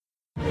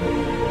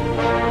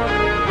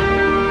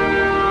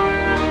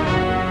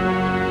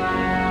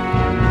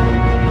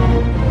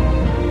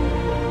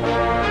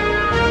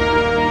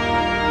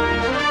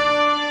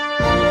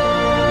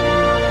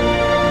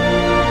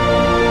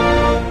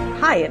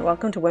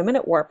welcome to Women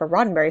at Warp, a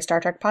Roddenberry Star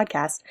Trek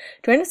podcast.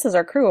 Join us as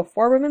our crew of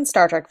 4 women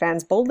Star Trek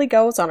fans boldly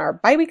goes on our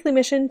bi-weekly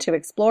mission to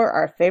explore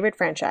our favorite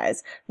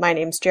franchise. My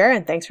name's Jer,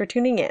 and thanks for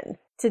tuning in.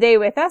 Today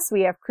with us,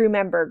 we have crew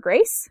member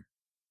Grace.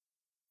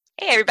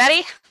 Hey,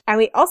 everybody. And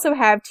we also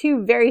have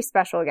 2 very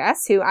special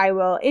guests who I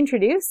will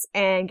introduce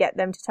and get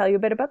them to tell you a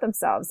bit about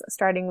themselves,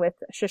 starting with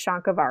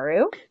Shashanka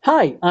Varu.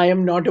 Hi, I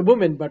am not a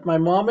woman, but my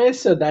mom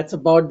is, so that's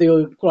about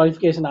the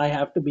qualification I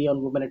have to be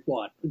on Women at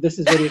War. This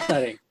is very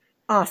exciting.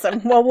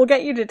 Awesome. Well, we'll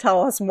get you to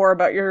tell us more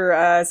about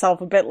yourself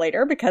a bit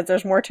later, because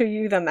there's more to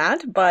you than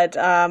that. But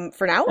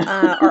for now,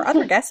 our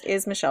other guest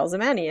is Michelle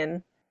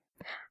Zamanian.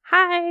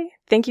 Hi.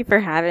 Thank you for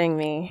having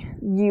me.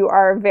 You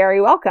are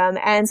very welcome.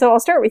 And so I'll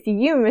start with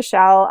you,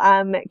 Michelle.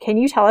 Can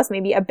you tell us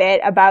maybe a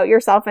bit about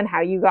yourself and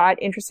how you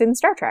got interested in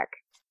Star Trek?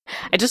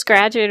 I just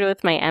graduated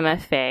with my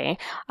MFA,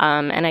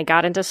 and I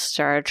got into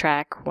Star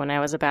Trek when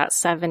I was about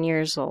 7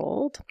 years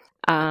old.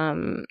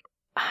 I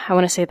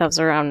want to say that was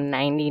around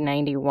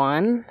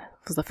 91.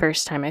 It was the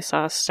first time I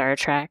saw Star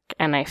Trek,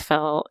 and I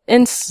fell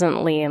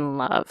instantly in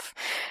love.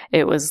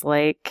 It was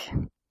like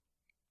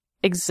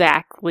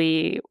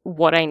exactly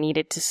what I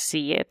needed to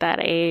see at that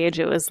age.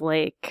 It was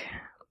like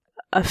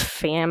a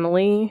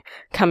family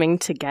coming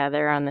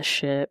together on the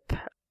ship.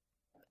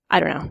 I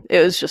don't know.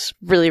 It was just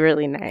really,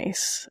 really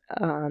nice.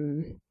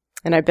 And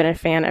I've been a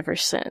fan ever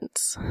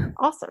since.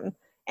 Awesome.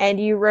 And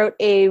you wrote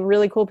a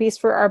really cool piece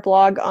for our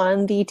blog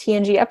on the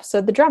TNG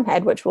episode, The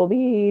Drumhead, which we'll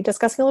be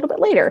discussing a little bit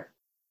later.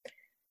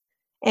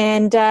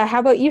 And how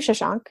about you,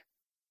 Shashank?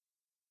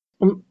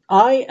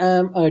 I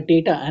am a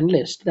data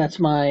analyst. That's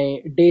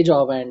my day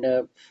job, and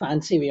a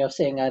fancy way of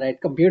saying I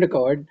write computer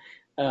code.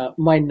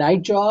 My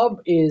night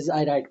job is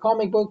I write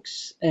comic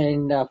books,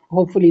 and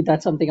hopefully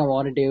that's something I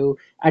want to do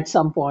at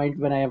some point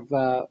when I have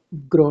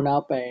grown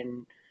up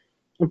and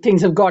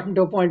things have gotten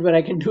to a point where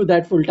I can do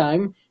that full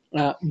time.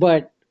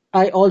 But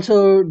I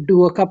also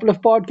do a couple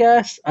of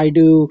podcasts. I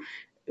do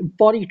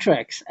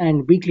Polytreks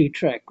and Weekly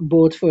Trek,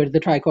 both for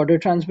the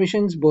Tricorder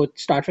transmissions, both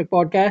Star Trek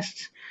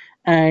podcasts.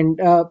 And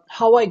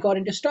how I got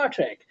into Star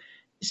Trek.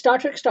 Star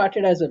Trek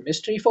started as a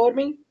mystery for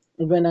me.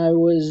 When I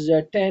was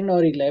 10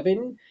 or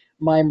 11,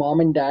 my mom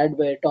and dad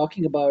were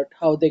talking about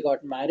how they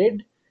got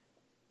married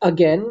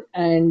again,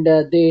 and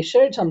they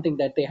shared something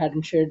that they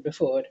hadn't shared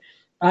before.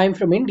 I'm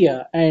from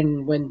India,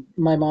 and when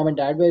my mom and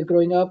dad were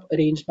growing up,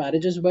 arranged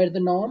marriages were the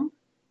norm.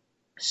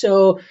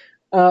 So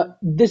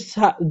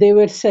they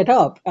were set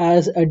up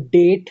as a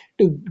date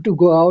to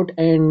go out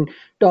and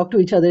talk to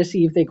each other,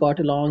 see if they got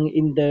along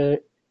in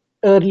the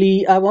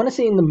early, I want to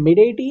say in the mid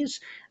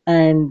 80s.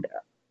 And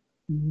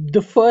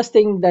the first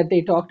thing that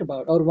they talked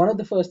about, or one of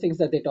the first things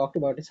that they talked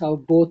about, is how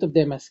both of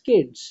them as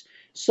kids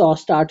saw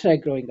Star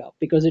Trek growing up,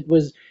 because it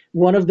was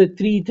one of the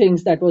 3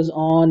 things that was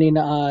on in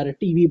our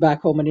TV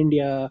back home in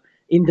India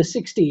in the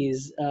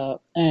 60s.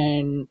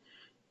 And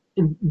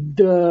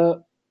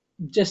the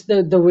just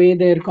the way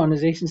their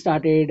conversation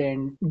started,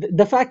 and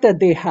the fact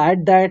that they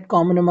had that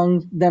common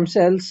among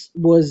themselves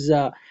was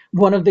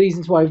one of the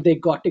reasons why they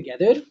got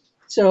together.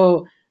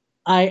 So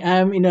I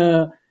am in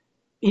a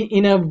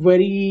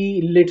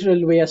very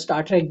literal way a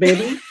Star Trek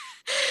baby.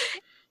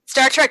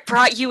 Star Trek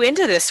brought you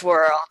into this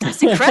world.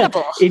 That's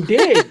incredible. It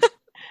did.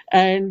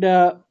 And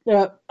I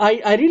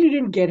really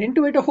didn't get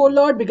into it a whole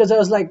lot because I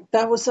was like,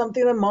 that was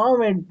something that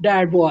mom and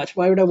dad watched.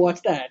 Why would I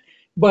watch that?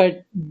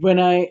 But when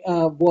I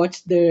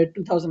watched the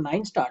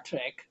 2009 Star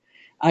Trek,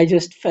 I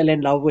just fell in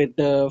love with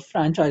the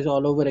franchise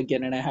all over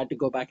again, and I had to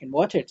go back and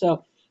watch it.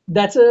 So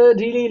that's a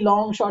really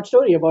long, short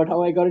story about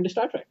how I got into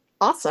Star Trek.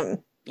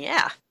 Awesome.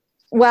 Yeah.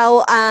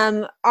 Well,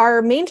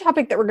 our main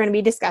topic that we're going to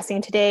be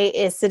discussing today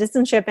is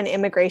citizenship and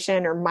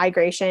immigration, or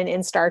migration,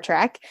 in Star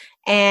Trek.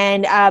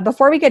 And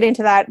before we get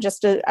into that,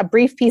 just a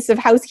brief piece of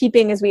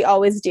housekeeping, as we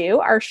always do.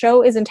 Our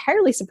show is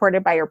entirely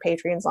supported by your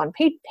patrons on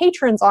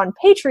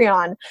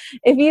Patreon.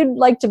 If you'd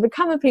like to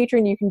become a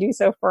patron, you can do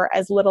so for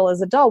as little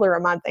as $1 a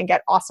month and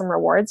get awesome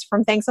rewards,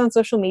 from thanks on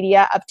social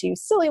media up to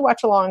silly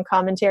watch-along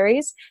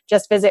commentaries.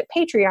 Just visit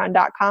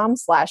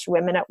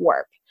patreon.com/women at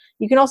warp.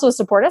 You can also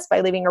support us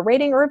by leaving a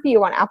rating or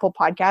review on Apple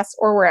Podcasts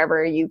or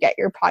wherever you get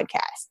your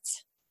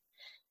podcasts.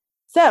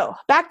 So,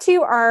 back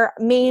to our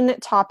main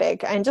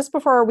topic. And just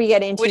before we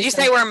get into... Would you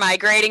say we're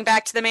migrating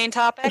back to the main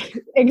topic?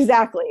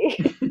 Exactly.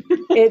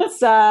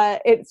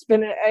 It's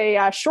been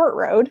a short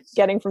road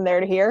getting from there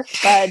to here.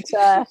 But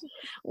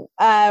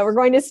we're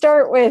going to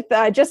start with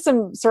just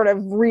some sort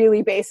of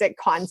really basic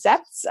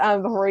concepts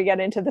before we get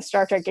into the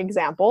Star Trek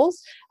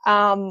examples.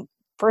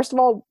 First of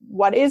all,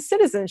 what is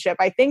citizenship?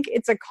 I think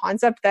it's a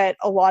concept that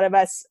a lot of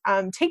us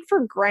take for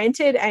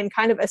granted and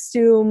kind of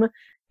assume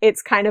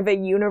it's kind of a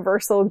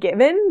universal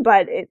given,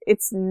 but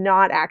it's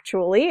not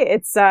actually.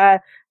 It's a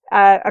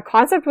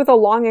concept with a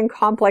long and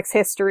complex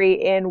history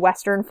in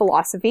Western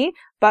philosophy.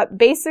 But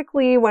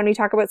basically, when we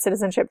talk about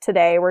citizenship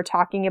today, we're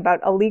talking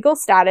about a legal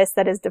status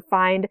that is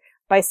defined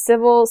by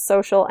civil,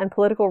 social, and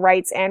political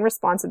rights and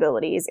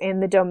responsibilities in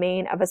the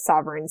domain of a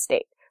sovereign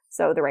state.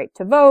 So the right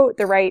to vote,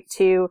 the right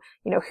to,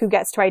 who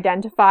gets to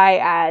identify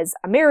as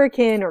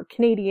American or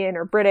Canadian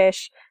or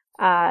British,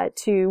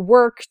 to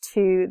work,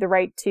 to the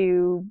right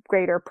to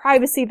greater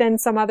privacy than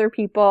some other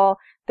people.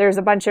 There's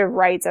a bunch of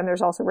rights, and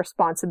there's also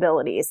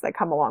responsibilities that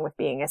come along with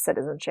being a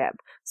citizenship.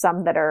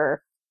 Some that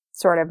are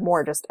sort of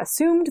more just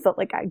assumed that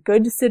like a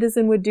good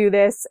citizen would do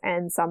this,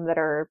 and some that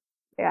are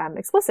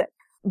explicit.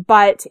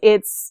 But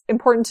it's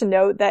important to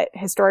note that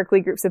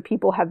historically groups of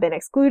people have been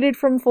excluded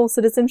from full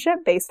citizenship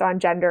based on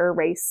gender,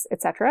 race,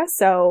 etc.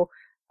 So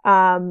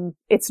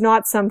it's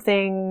not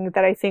something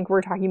that I think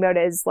we're talking about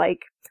as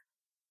like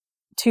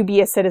to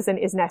be a citizen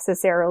is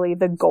necessarily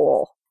the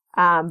goal.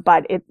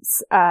 But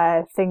it's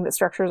a thing that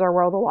structures our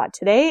world a lot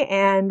today,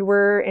 and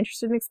we're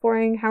interested in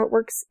exploring how it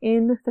works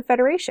in the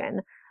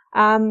Federation.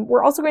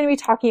 We're also going to be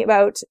talking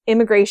about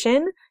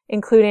immigration,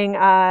 including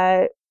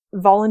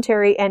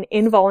voluntary and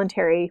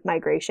involuntary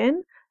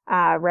migration,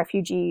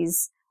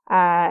 refugees,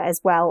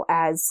 as well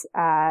as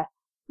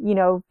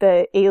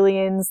the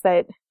aliens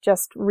that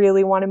just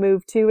really want to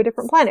move to a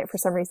different planet for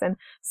some reason.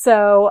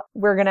 So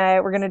we're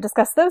gonna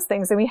discuss those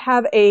things, and we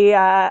have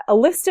a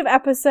list of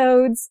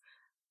episodes.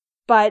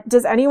 But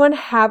does anyone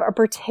have a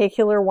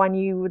particular one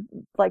you would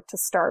like to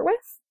start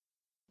with?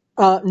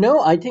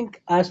 No, I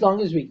think as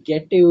long as we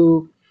get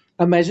to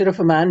A Measure of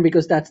a Man,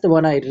 because that's the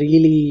one I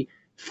really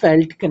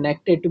felt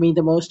connected to me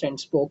the most and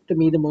spoke to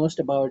me the most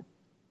about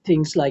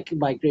things like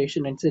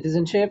migration and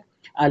citizenship,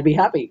 I'll be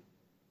happy.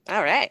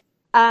 All right.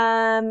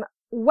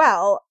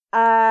 Well,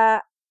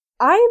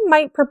 I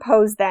might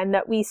propose then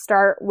that we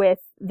start with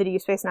the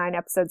Deep Space Nine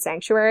episode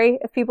Sanctuary,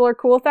 if people are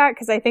cool with that,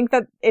 because I think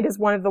that it is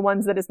one of the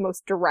ones that is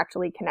most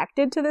directly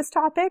connected to this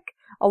topic.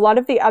 A lot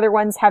of the other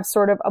ones have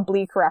sort of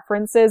oblique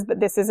references, but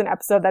this is an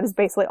episode that is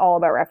basically all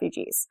about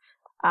refugees.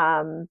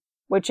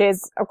 Which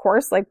is, of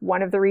course, like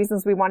one of the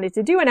reasons we wanted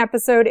to do an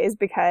episode is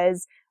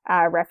because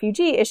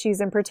refugee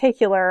issues in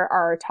particular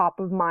are top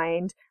of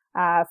mind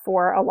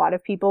for a lot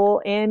of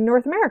people in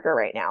North America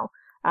right now.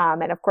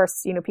 And of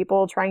course,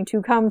 people trying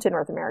to come to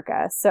North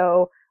America.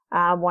 So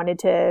wanted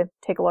to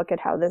take a look at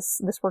how this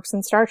works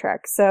in Star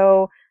Trek.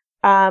 So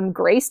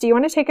Grace, do you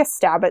want to take a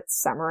stab at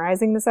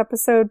summarizing this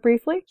episode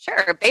briefly?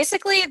 Sure.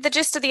 Basically, the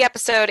gist of the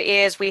episode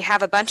is we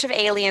have a bunch of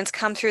aliens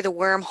come through the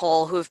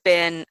wormhole who've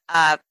been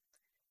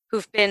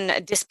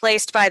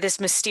displaced by this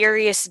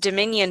mysterious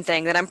Dominion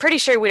thing that I'm pretty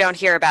sure we don't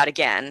hear about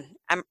again.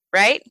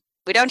 Right?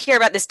 We don't hear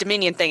about this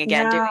Dominion thing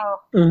again, do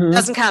we? Mhm.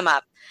 Doesn't come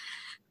up.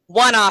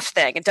 One-off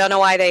thing. I don't know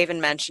why they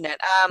even mention it.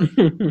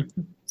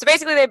 So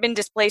basically, they've been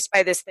displaced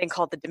by this thing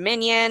called the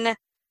Dominion.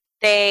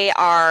 They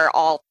are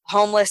all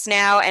homeless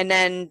now, and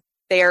then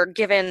they are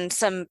given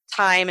some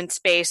time and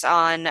space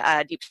on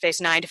Deep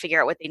Space Nine to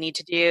figure out what they need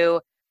to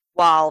do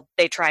while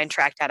they try and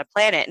track down a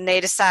planet. And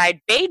they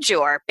decide,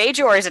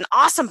 Bajor is an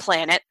awesome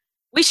planet.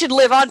 We should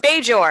live on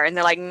Bajor. And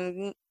they're like,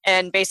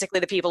 and basically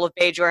the people of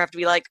Bajor have to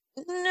be like,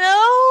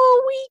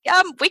 no,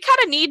 we kind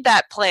of need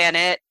that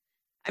planet.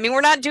 I mean,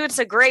 we're not doing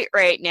so great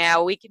right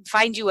now. We can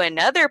find you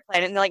another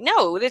planet. And they're like,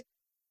 no,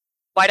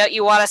 why don't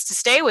you want us to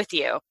stay with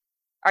you?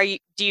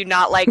 Do you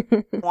not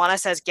want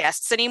us as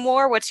guests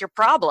anymore? What's your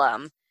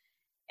problem?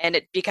 And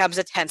it becomes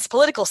a tense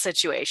political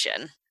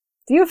situation.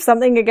 Do you have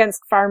something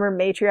against farmer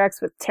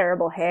matriarchs with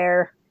terrible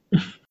hair?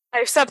 I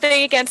have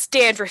something against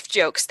dandruff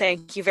jokes.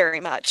 Thank you very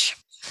much.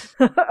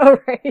 All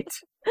right.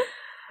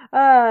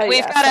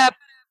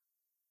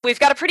 We've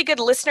got a pretty good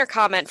listener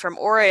comment from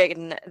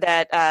Oregon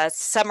that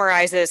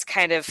summarizes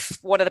kind of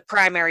one of the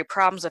primary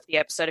problems with the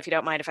episode, if you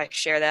don't mind if I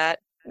share that.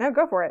 No,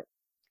 go for it.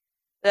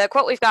 The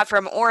quote we've got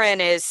from Oren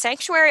is,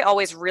 "Sanctuary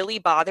always really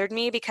bothered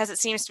me because it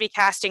seems to be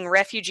casting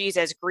refugees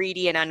as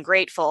greedy and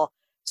ungrateful.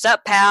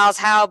 Sup, pals,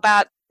 how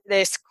about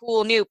this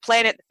cool new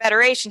planet the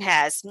Federation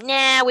has?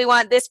 Nah, we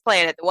want this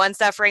planet, the one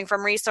suffering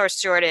from resource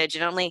shortage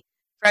and only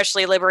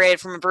freshly liberated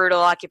from a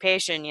brutal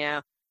occupation,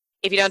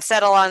 If you don't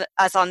settle on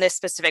us on this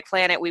specific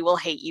planet, we will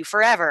hate you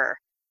forever."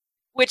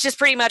 Which is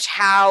pretty much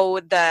how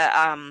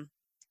the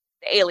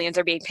aliens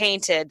are being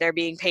painted. They're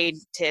being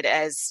painted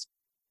as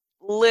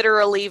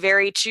literally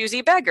very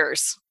choosy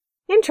beggars.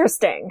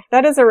 Interesting.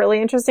 That is a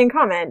really interesting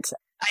comment.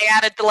 I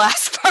added the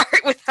last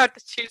part without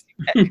the choosy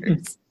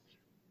beggars.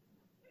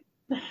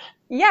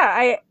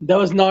 Yeah, That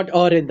was not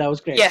Orin, that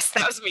was great. Yes,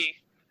 that was me.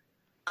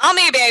 All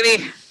me,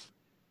 baby.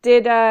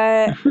 Did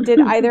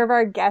either of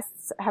our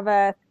guests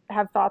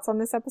have thoughts on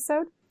this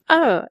episode?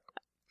 Oh,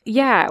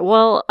 yeah.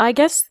 Well, I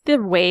guess the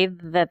way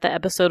that the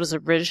episode was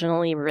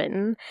originally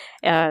written,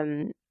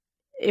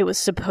 it was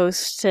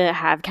supposed to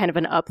have kind of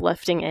an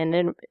uplifting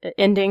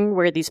ending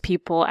where these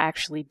people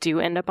actually do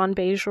end up on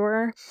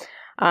Bajor.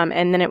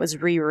 And then it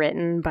was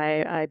rewritten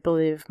by, I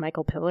believe,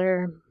 Michael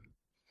Piller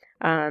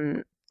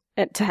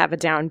to have a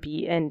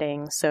downbeat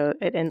ending. So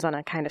it ends on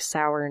a kind of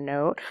sour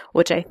note,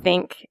 which I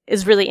think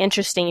is really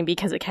interesting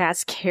because it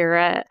casts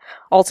Kara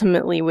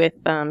ultimately with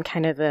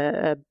kind of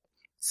a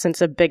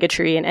sense of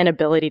bigotry and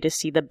inability to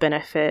see the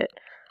benefit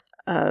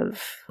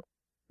of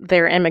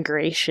their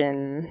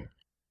immigration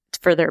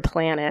for their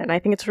planet. And I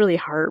think it's really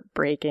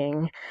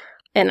heartbreaking.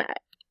 And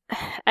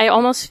I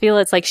almost feel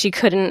it's like she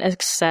couldn't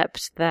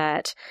accept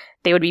that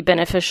they would be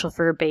beneficial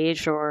for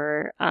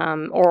Bajor,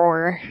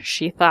 or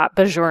she thought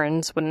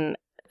Bajorans wouldn't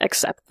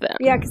accept them.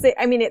 Yeah, because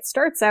it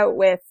starts out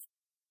with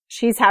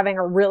she's having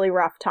a really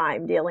rough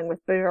time dealing with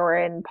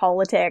Bajoran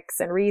politics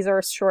and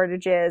resource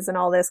shortages and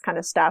all this kind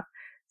of stuff.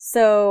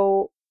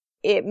 So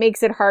it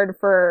makes it hard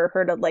for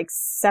her to like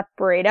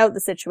separate out the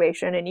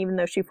situation. And even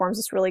though she forms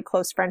this really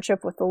close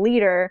friendship with the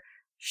leader,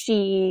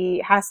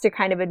 she has to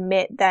kind of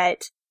admit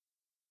that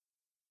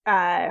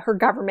her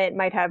government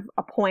might have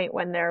a point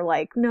when they're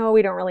like, no,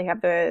 we don't really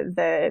have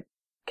the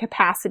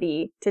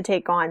capacity to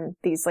take on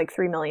these like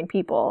 3 million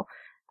people.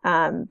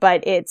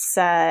 But it's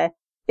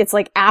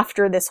like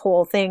after this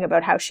whole thing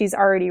about how she's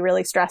already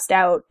really stressed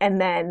out, and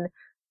then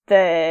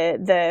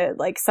the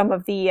like some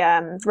of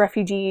the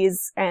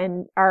refugees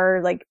and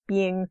are like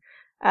being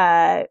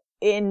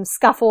in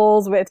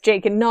scuffles with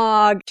Jake and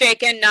Nog.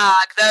 Jake and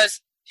Nog,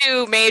 those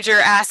two major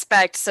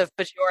aspects of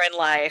Bajoran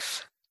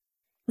life.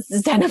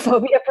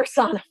 Xenophobia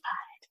personified.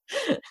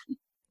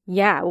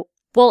 Yeah.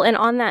 Well, and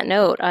on that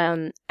note,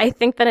 I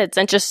think that it's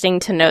interesting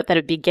to note that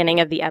at the beginning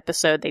of the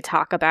episode, they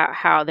talk about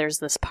how there's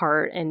this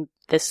part in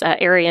this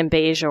area in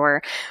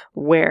Bajor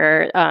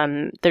where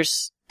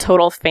there's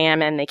total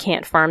famine. They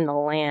can't farm the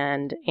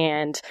land.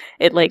 And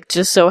it like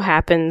just so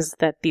happens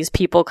that these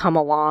people come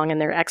along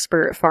and they're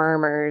expert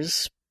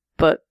farmers,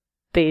 but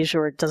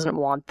Bajor doesn't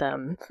want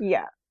them.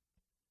 Yeah.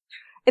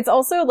 It's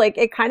also like,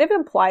 it kind of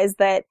implies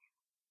that,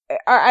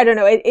 I don't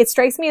know, it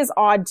strikes me as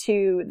odd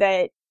too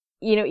that,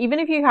 you know, even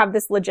if you have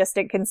this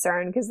logistic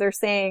concern, because they're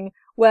saying,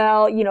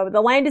 well, you know,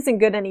 the land isn't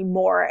good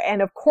anymore.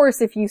 And of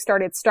course, if you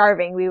started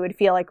starving, we would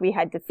feel like we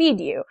had to feed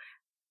you.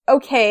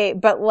 Okay,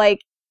 but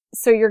like,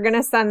 so you're going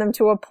to send them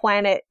to a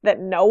planet that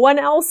no one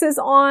else is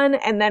on?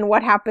 And then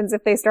what happens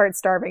if they start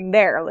starving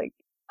there? Like,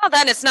 well,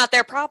 then it's not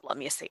their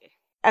problem, you see.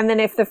 And then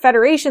if the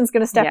Federation's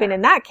going to step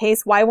in that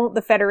case, why won't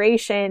the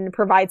Federation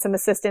provide some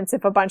assistance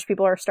if a bunch of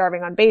people are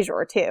starving on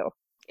Bajor too?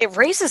 It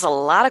raises a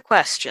lot of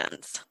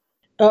questions.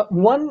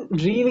 One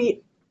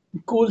really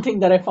cool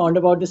thing that I found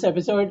about this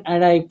episode,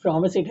 and I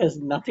promise it has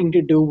nothing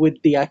to do with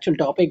the actual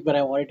topic, but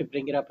I wanted to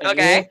bring it up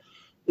anyway,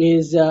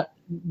 is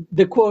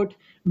the quote,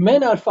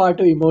 "Men are far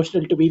too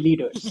emotional to be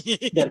leaders.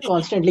 They're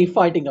constantly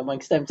fighting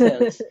amongst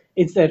themselves.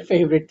 It's their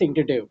favorite thing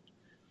to do."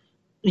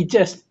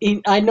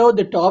 I know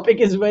the topic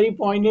is very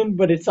poignant,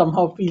 but it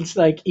somehow feels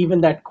like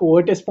even that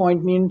quote is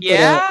poignant for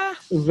a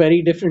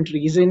very different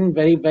reason,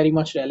 very, very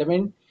much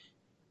relevant.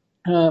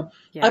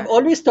 I've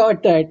always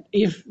thought that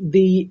if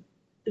the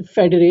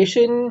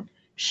Federation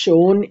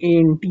shown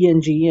in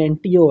TNG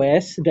and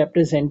TOS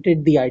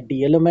represented the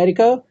ideal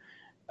America,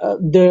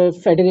 the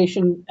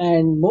Federation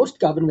and most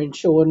governments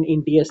shown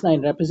in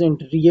DS9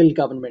 represent real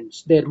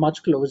governments. They're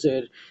much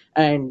closer,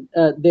 and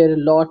they're a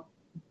lot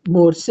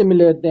more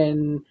similar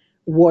than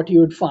what you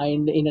would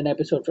find in an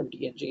episode from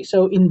TNG.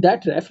 So in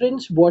that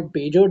reference, what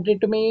Bajor did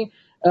to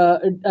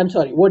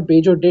what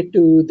Bajor did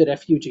to the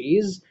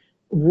refugees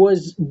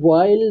was,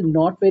 while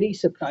not very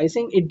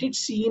surprising, it did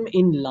seem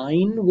in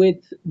line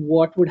with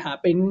what would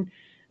happen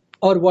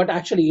or what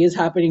actually is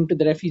happening to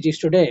the refugees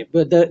today.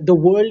 But the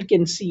world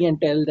can see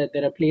and tell that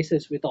there are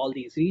places with all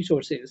these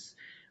resources,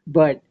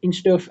 but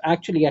instead of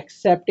actually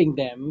accepting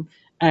them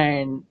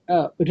and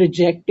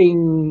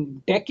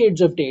rejecting decades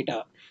of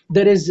data,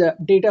 there is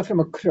data from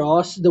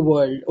across the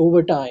world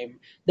over time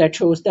that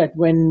shows that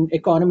when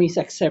economies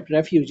accept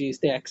refugees,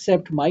 they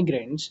accept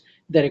migrants,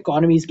 their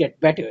economies get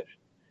better.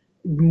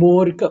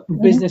 More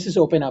businesses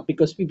open up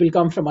because people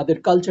come from other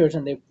cultures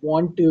and they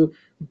want to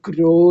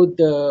grow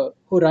the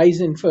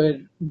horizon for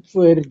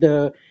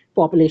the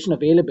population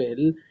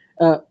available.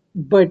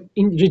 But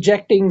in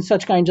rejecting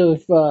such kinds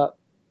of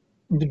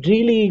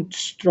really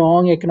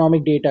strong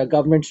economic data,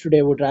 governments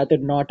today would rather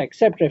not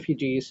accept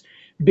refugees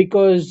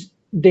because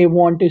they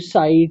want to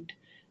cite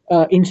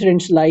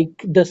incidents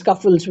like the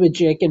scuffles with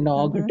Jake and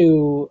Nog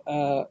to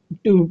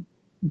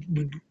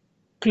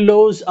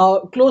close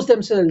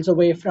themselves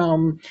away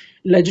from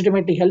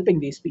legitimately helping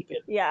these people.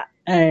 Yeah.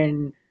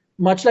 And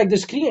much like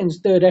the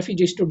Koreans, the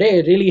refugees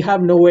today really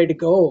have nowhere to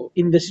go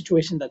in the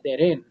situation that they're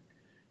in.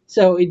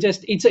 So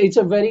it's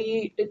a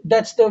very,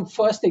 that's the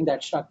first thing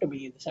that struck to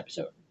me in this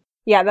episode.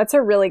 Yeah, that's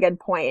a really good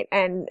point.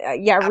 And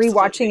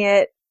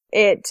rewatching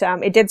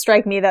it did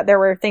strike me that there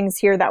were things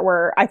here that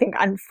were, I think,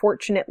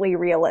 unfortunately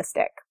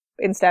realistic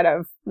instead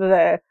of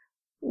the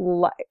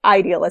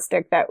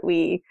idealistic that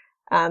we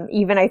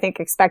even I think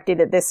expected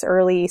at this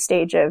early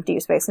stage of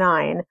Deep Space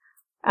Nine.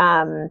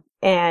 It's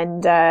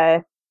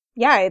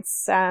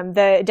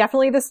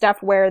definitely the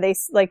stuff where they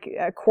like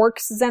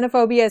Quark's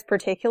xenophobia is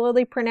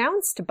particularly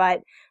pronounced,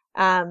 but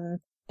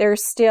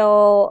there's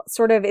still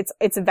sort of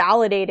it's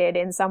validated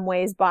in some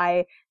ways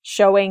by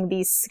showing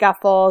these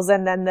scuffles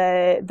and then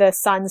the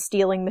sun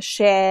stealing the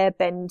ship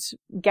and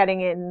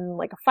getting in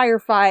like a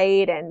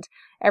firefight and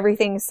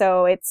everything.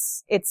 So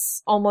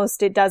it's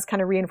almost, it does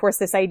kind of reinforce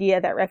this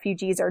idea that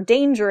refugees are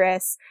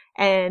dangerous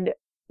and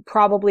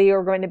probably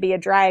are going to be a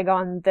drag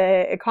on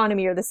the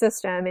economy or the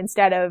system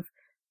instead of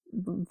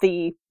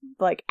the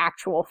like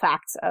actual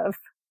facts of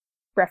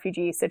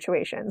refugee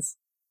situations.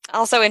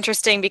 Also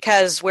interesting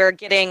because we're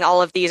getting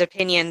all of these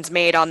opinions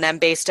made on them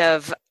based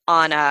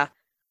on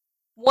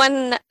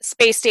one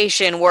space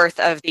station worth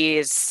of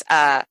these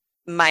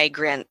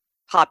migrant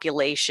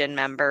population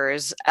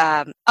members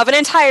of an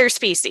entire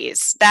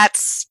species.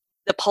 That's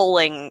the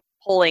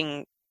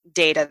polling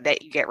data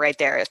that you get right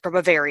there. Is from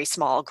a very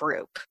small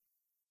group.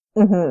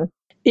 Mm-hmm.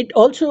 It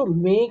also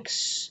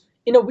makes,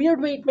 in a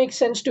weird way, it makes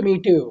sense to me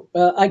too.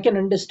 I can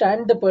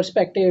understand the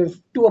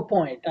perspective to a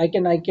point. I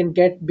can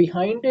get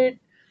behind it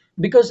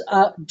because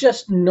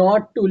just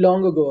not too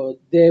long ago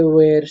they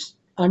were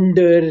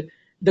under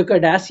the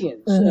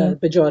Cardassians,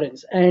 Mm-hmm.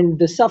 Bajorans, and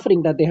the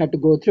suffering that they had to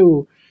go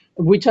through,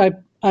 which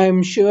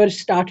I'm sure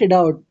started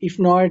out, if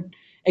not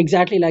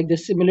exactly like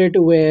this, similar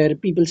to where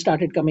people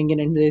started coming in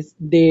and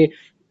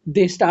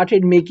they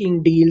started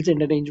making deals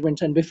and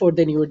arrangements, and before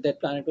they knew it, that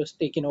planet was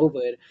taken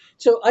over.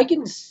 So I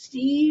can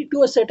see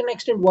to a certain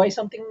extent why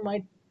something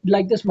might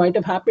like this might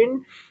have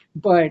happened,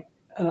 but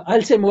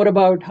I'll say more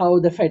about how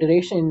the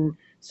Federation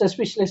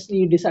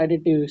suspiciously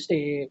decided to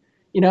stay,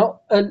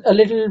 a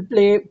little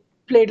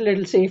played a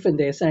little safe in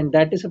this, and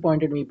that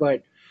disappointed me.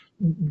 But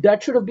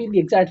that should have been the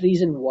exact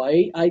reason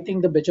why I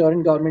think the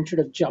Bajoran government should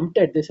have jumped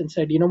at this and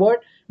said, you know what,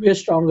 we are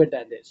stronger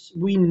than this.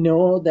 We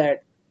know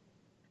that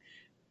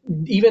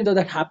even though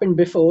that happened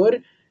before,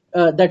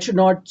 that should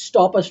not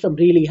stop us from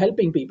really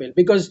helping people.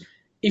 Because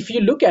if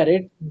you look at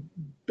it,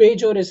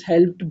 Bajor is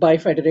helped by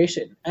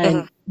Federation, Mhm.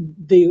 and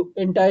the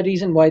entire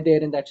reason why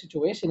they're in that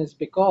situation is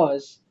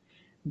because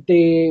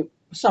they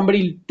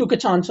somebody took a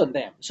chance on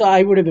them. So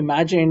I would have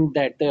imagined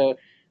that the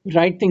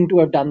right thing to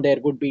have done there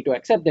would be to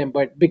accept them,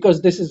 but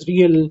because this is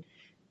real,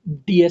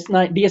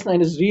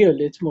 DS9 is real.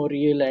 It's more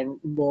real and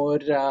more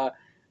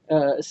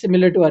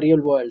similar to a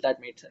real world. That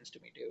made sense to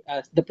me too,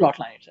 as the plot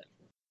line itself.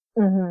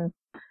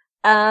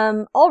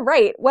 Mm-hmm. All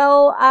right.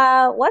 Well,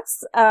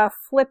 let's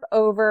flip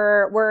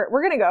over.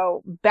 We're gonna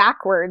go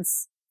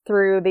backwards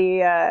through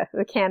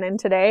the canon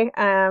today.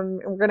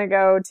 We're gonna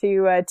go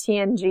to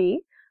TNG.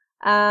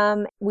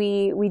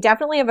 We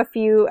definitely have a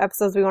few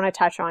episodes we want to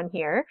touch on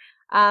here.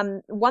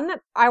 One that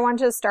I want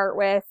to start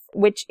with,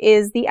 which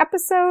is the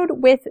episode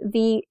with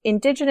the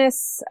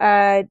indigenous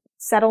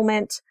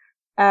settlement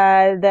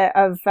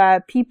of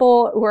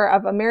people who are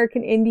of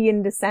American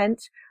Indian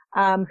descent,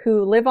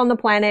 who live on the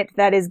planet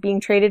that is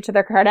being traded to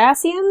the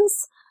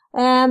Cardassians,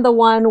 and the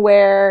one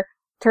where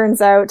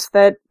turns out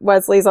that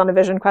Wesley's on a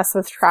vision quest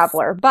with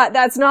Traveler. But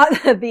that's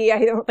not I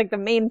don't think the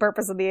main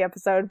purpose of the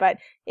episode, but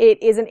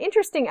it is an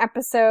interesting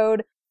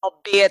episode.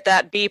 Albeit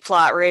that B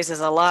plot raises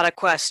a lot of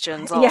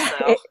questions also.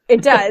 Yeah,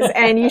 it does.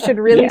 And you should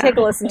really Yeah. take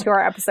a listen to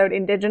our episode,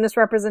 Indigenous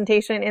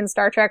Representation in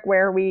Star Trek,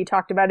 where we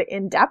talked about it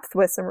in depth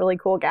with some really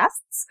cool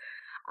guests.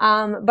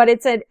 But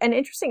it's an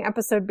interesting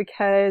episode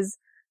because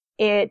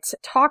it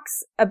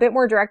talks a bit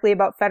more directly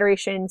about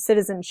Federation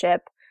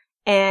citizenship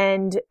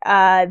and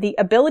the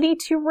ability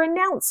to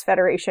renounce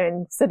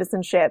Federation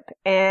citizenship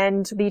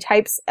and the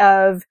types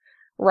of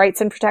rights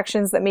and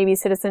protections that maybe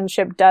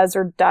citizenship does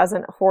or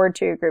doesn't afford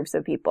to groups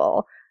of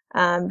people.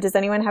 Does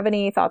anyone have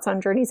any thoughts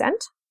on Journey's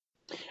End?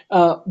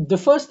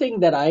 The first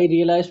thing that I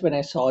realized when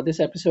I saw this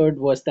episode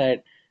was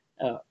that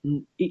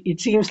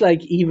it seems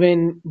like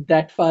even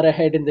that far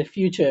ahead in the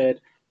future,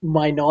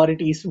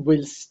 minorities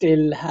will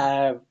still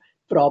have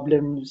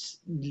problems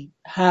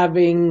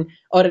having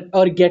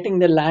or getting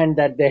the land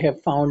that they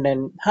have found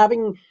and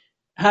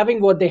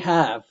having what they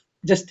have,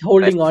 just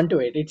holding on to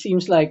it. It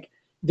seems like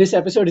this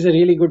episode is a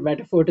really good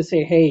metaphor to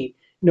say, hey,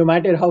 no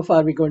matter how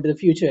far we go into the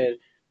future,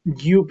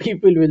 you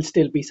people will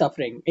still be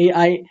suffering.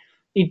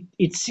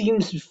 It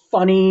seems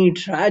funny,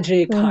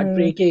 tragic, Mm-hmm.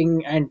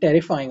 heartbreaking, and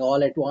terrifying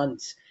all at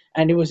once.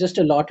 And it was just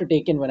a lot to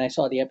take in when I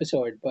saw the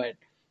episode. But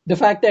the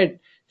fact that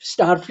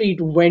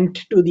Starfleet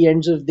went to the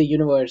ends of the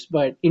universe,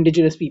 but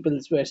indigenous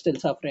peoples were still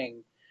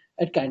suffering,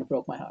 it kind of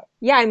broke my heart.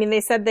 Yeah, I mean,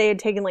 they said they had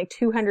taken like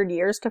 200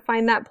 years to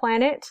find that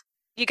planet.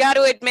 You got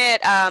to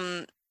admit,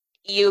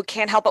 you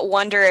can't help but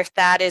wonder if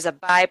that is a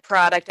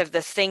byproduct of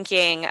the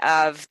thinking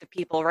of the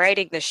people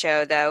writing the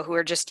show, though, who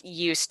are just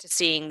used to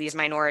seeing these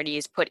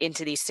minorities put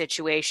into these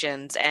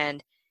situations.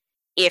 And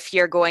if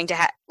you're going to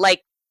have,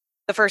 like,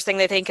 the first thing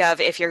they think of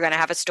if you're going to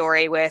have a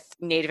story with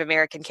Native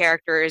American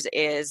characters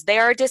is they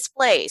are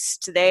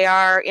displaced, they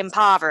are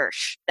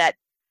impoverished, that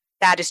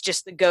is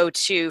just the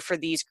go-to for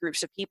these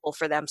groups of people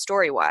for them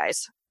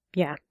story-wise.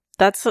 Yeah,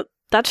 that's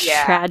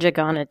Yeah. tragic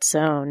on its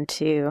own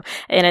too,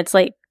 and it's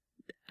like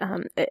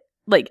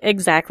like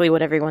exactly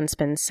what everyone's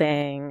been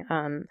saying.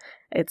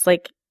 It's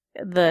like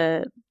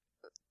the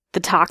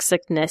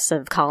toxicness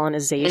of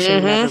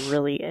colonization never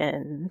really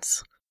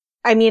ends.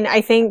 I mean,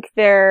 I think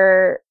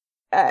they're,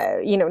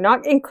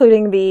 not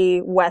including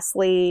the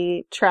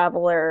Wesley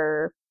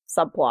Traveler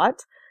subplot.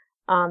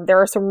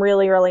 There are some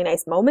really, really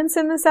nice moments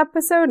in this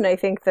episode, and I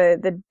think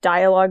the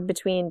dialogue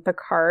between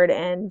Picard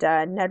and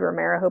Ned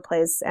Romero, who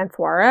plays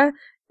Anthwara,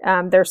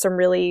 there's some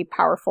really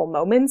powerful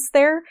moments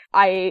there.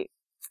 I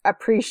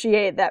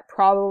appreciate that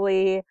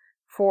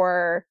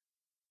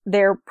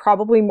they're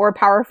probably more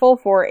powerful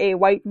for a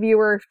white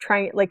viewer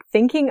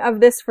thinking of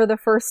this for the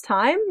first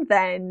time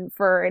than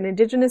for an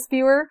indigenous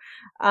viewer.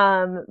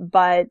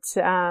 But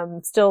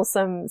still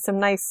some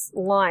nice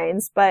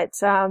lines. But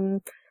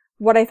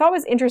what I thought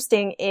was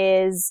interesting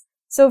is,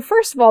 so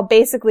first of all,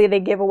 basically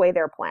they give away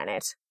their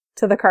planet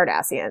to the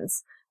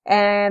Cardassians.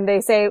 And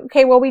they say,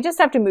 okay, well, we just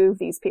have to move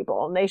these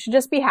people and they should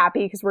just be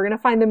happy because we're going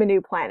to find them a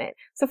new planet.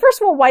 So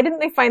first of all, why didn't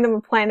they find them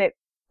a planet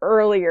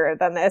earlier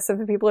than this if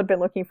the people had been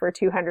looking for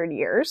 200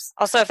 years?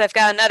 Also, if they've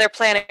got another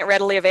planet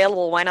readily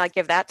available, why not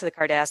give that to the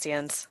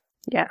Cardassians?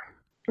 Yeah.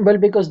 Well,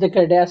 because the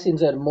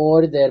Cardassians are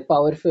more, they're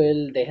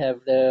powerful, they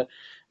have to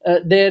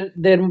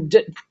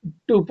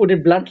put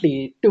it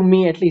bluntly, to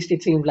me at least,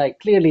 it seems like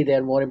clearly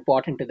they're more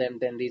important to them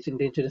than these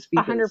indigenous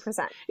people.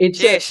 100%.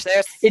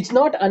 It's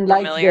not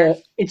unlike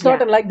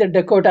not unlike the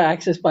Dakota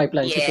Access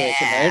Pipeline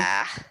situation,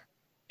 right?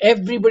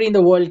 Everybody in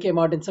the world came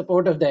out in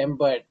support of them,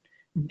 but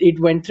it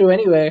went through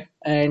anyway,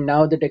 and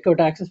now the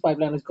Dakota Access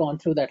Pipeline has gone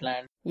through that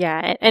land.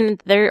 Yeah,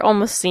 and there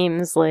almost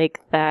seems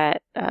like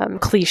that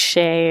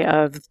cliche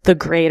of the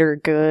greater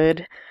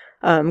good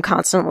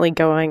constantly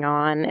going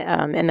on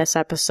in this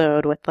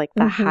episode with like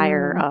the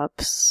higher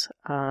ups,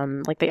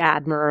 like the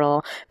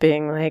admiral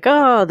being like,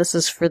 oh, this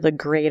is for the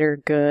greater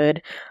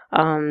good.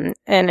 And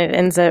it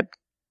ends up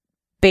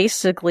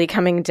basically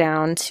coming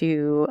down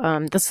to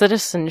the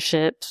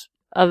citizenship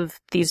of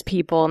these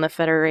people in the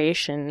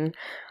Federation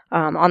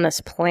on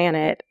this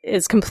planet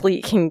is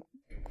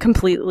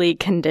completely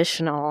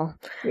conditional.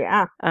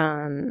 Yeah.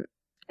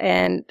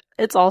 And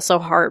it's also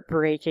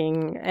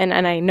heartbreaking, and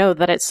I know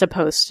that it's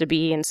supposed to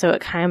be, and so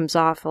it comes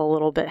off a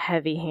little bit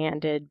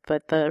heavy-handed,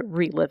 but the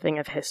reliving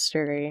of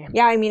history.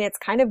 Yeah, I mean, it's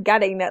kind of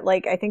gutting that,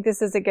 like, I think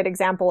this is a good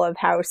example of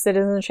how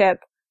citizenship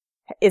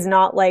is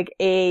not like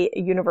a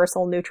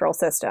universal neutral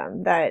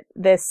system, that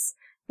this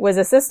was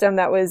a system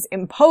that was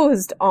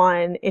imposed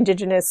on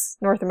Indigenous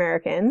North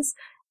Americans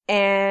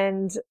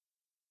and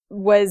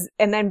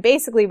then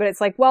basically, but it's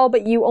like, well,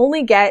 but you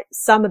only get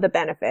some of the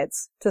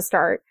benefits to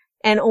start,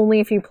 and only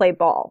if you play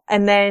ball.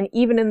 And then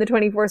even in the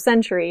 24th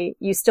century,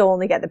 you still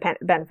only get the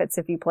benefits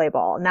if you play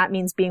ball. And that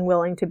means being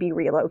willing to be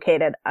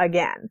relocated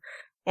again.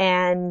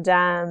 And,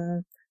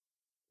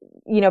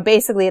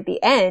 basically at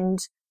the end,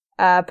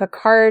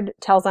 Picard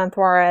tells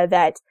Anthwara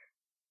that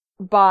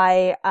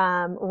by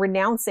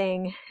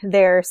renouncing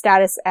their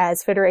status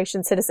as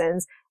Federation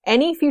citizens,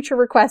 any future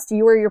request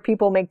you or your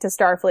people make to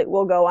Starfleet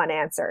will go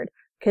unanswered,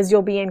 because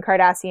you'll be in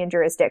Cardassian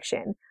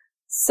jurisdiction.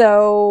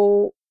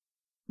 So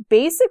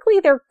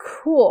basically they're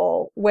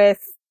cool with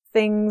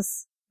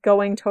things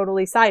going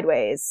totally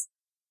sideways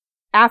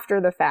after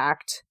the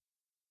fact.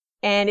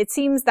 And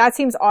that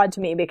seems odd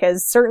to me,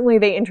 because certainly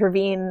they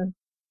intervene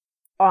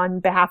on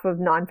behalf of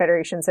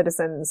non-Federation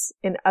citizens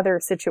in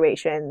other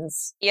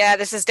situations. Yeah,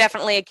 this is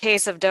definitely a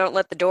case of don't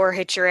let the door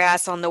hit your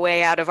ass on the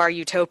way out of our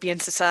utopian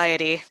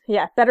society.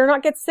 Yeah, better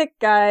not get sick,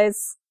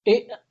 guys.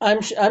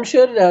 I'm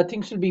sure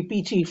things will be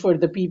peachy for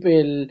the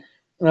people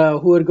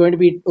who are going to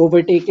be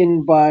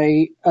overtaken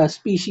by a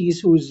species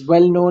who's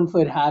well known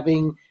for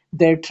having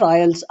their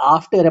trials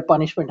after a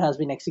punishment has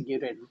been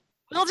executed.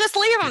 We'll just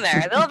leave them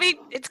there.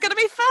 It's going to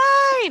be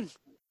fine.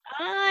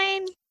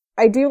 Fine.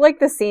 I do like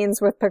the scenes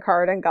with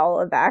Picard and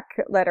Gallivek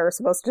that are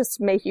supposed to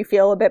just make you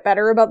feel a bit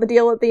better about the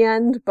deal at the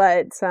end,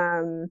 but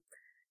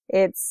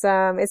it's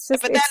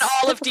just. But then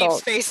all of Deep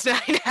Space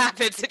Nine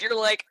happens, and you're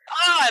like,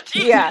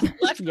 geez, yeah,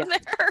 left them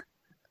there.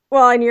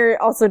 Well, and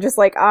you're also just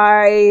like,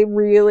 I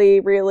really,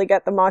 really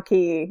get the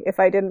Maquis. If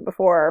I didn't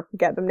before,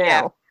 get them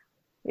now.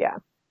 Yeah.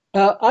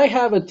 I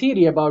have a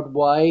theory about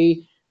why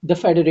the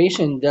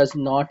Federation does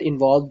not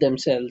involve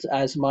themselves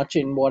as much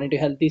in wanting to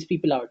help these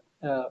people out.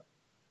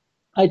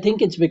 I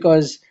think it's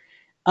because,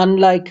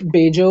 unlike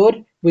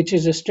Bajor, which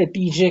is a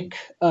strategic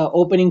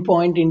opening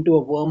point into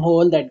a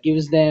wormhole that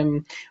gives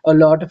them a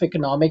lot of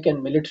economic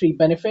and military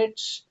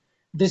benefits,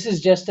 this is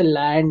just a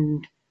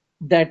land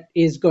that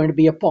is going to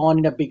be a pawn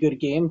in a bigger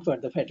game for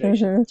the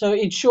Federation. Mm-hmm. So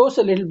it shows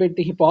a little bit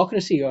the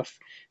hypocrisy of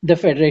the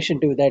Federation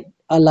too, that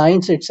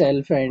aligns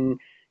itself and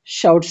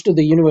shouts to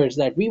the universe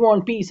that we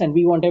want peace and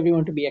we want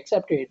everyone to be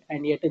accepted.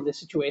 And yet in this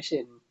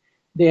situation,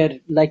 they're,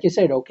 like you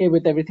said, okay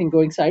with everything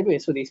going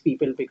sideways for these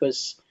people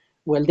because,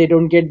 well, they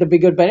don't get the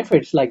bigger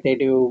benefits like they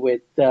do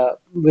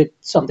with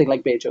something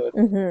like Bajor.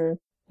 Mm-hmm.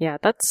 Yeah,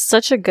 that's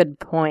such a good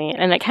point.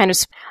 And it kind of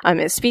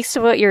it speaks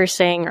to what you were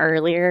saying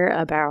earlier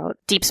about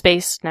Deep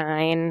Space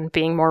Nine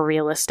being more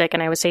realistic.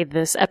 And I would say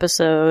this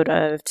episode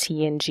of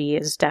TNG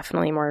is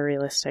definitely more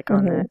realistic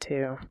on that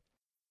too.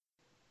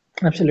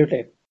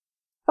 Absolutely.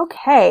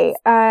 Okay.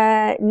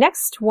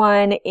 Next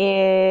one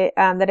is,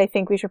 that I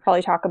think we should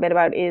probably talk a bit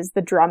about is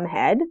the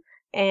Drumhead.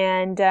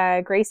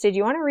 And Grace, did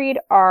you want to read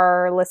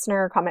our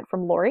listener comment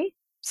from Lori?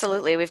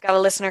 Absolutely. We've got a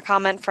listener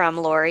comment from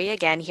Lori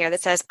again here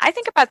that says, I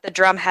think about the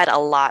drumhead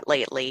a lot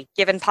lately,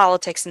 given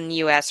politics in the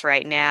U.S.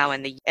 right now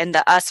and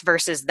the us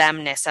versus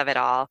themness of it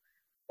all.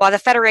 While the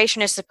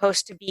Federation is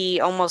supposed to be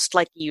almost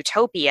like a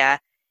utopia,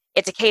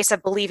 it's a case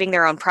of believing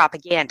their own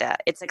propaganda.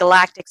 It's a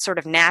galactic sort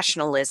of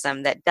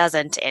nationalism that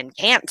doesn't and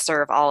can't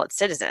serve all its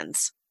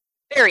citizens.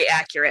 Very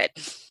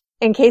accurate.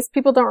 In case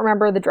people don't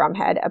remember the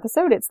Drumhead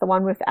episode, it's the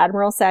one with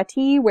Admiral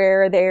Satie,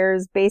 where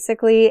there's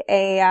basically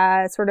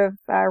a sort of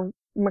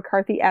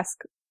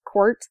McCarthy-esque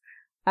court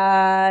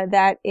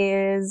that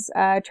is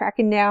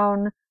tracking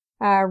down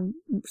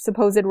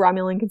supposed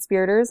Romulan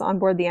conspirators on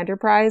board the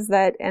Enterprise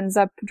that ends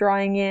up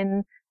drawing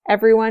in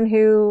everyone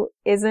who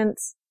isn't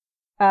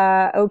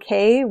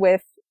okay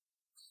with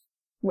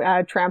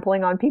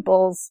trampling on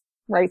people's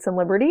rights and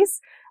liberties.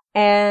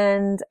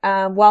 And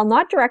while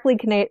not directly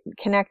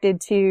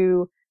connected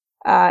to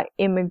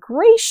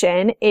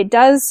immigration, it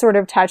does sort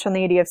of touch on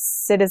the idea of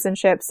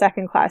citizenship,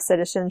 second-class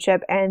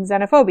citizenship, and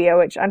xenophobia,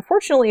 which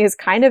unfortunately is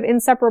kind of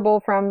inseparable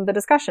from the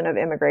discussion of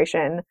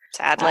immigration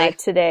Sadly.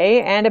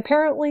 today and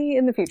apparently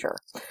in the future,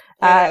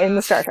 in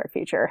the Star Trek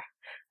future.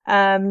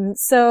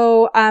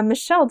 So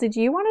Michelle, did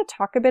you want to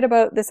talk a bit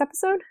about this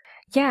episode?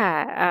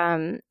 Yeah,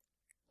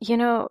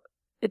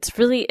 it's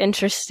really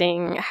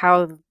interesting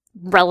how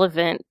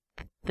relevant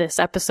this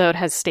episode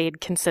has stayed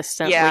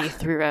consistently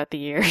throughout the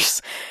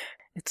years.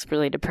 It's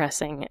really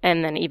depressing,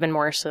 and then even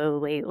more so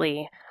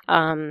lately.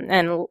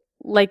 And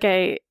like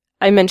I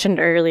mentioned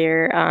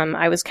earlier,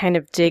 I was kind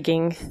of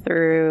digging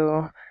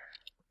through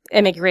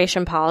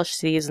immigration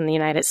policies in the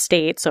United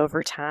States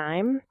over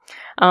time,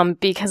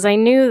 because I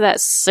knew that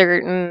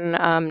certain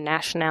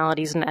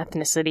nationalities and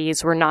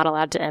ethnicities were not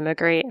allowed to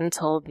immigrate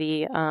until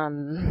the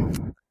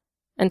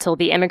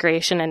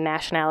Immigration and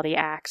Nationality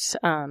Act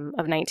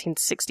of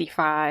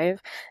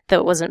 1965,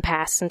 that wasn't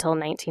passed until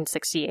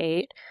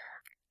 1968.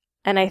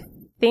 And I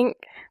think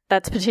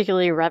that's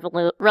particularly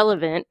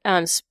relevant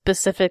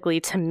specifically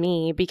to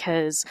me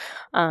because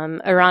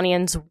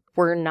Iranians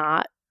were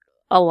not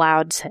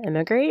allowed to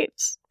immigrate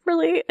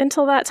really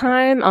until that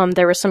time.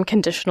 There were some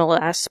conditional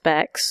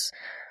aspects.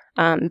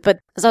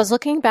 But as I was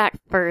looking back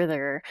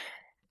further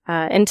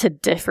into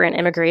different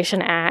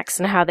immigration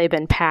acts and how they've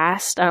been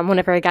passed,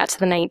 whenever I got to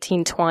the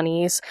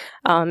 1920s,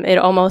 it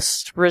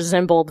almost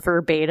resembled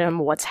verbatim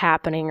what's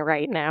happening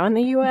right now in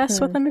the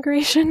U.S. with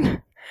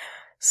immigration.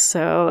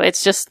 So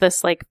it's just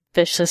this like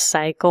vicious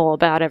cycle.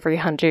 About every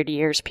 100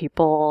 years,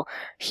 people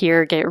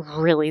here get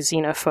really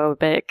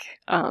xenophobic,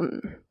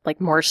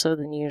 like more so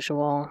than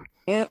usual.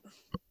 Yep.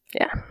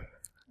 Yeah.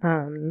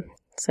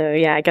 So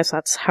yeah, I guess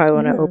that's how I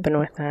want to open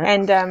with that.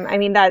 And I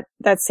mean that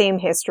same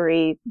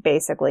history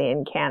basically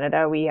in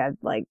Canada. We had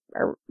like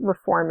a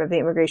reform of the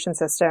immigration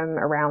system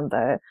around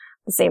the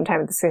same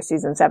time of the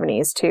 60s and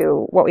 70s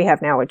to what we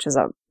have now, which is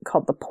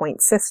called the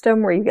point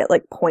system, where you get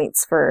like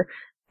points for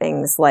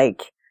things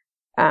like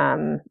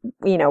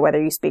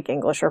whether you speak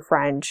English or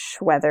French,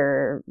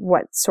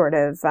 what sort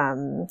of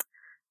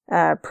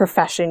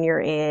profession you're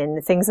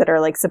in, things that are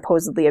like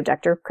supposedly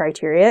objective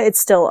criteria. It's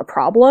still a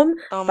problem.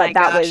 Oh my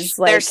gosh. Was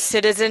like, there's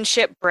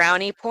citizenship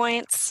brownie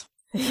points.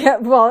 Yeah,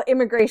 well,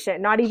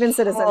 immigration, not even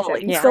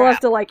citizenship. You still have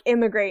to like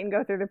immigrate and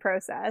go through the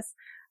process.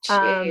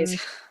 And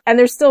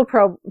there's still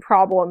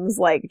problems,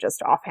 like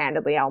just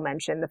offhandedly, I'll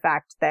mention the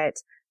fact that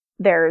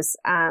there's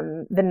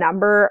the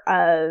number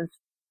of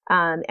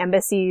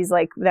embassies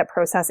like that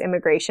process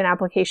immigration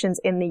applications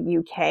in the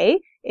UK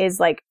is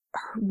like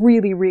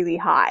really, really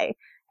high.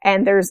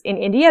 And in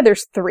India,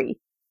 there's 3.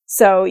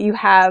 So you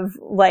have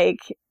like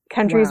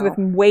countries with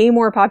way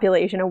more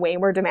population and way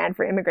more demand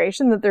for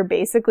immigration that they're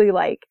basically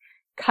like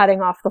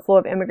cutting off the flow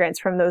of immigrants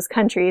from those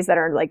countries that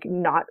are like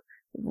not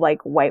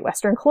like white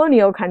Western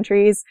colonial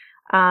countries,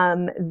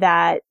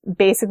 that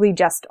basically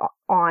just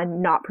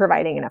on not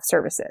providing enough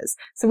services.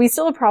 So we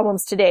still have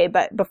problems today,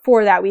 but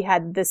before that we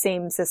had the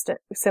same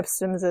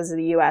systems as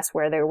the US,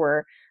 where there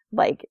were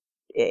like,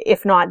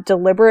 if not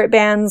deliberate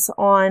bans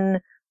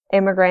on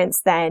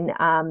immigrants, then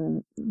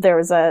there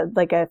was a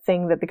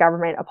thing that the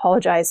government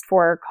apologized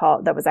for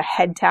that was a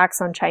head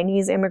tax on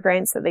Chinese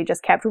immigrants that they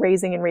just kept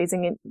raising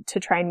it to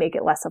try and make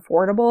it less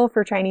affordable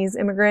for Chinese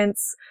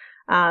immigrants.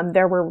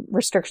 There were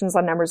restrictions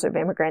on numbers of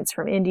immigrants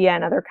from India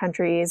and other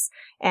countries,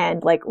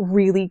 and like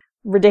really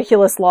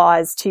ridiculous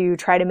laws to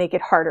try to make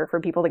it harder for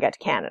people to get to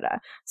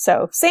Canada.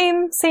 So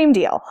same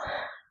deal,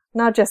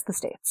 not just the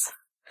States.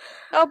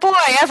 Oh boy,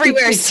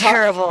 everywhere's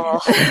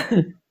terrible.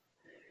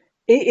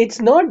 It's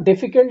not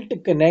difficult to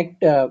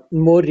connect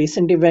more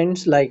recent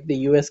events like the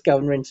US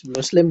government's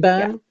Muslim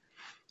ban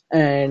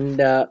and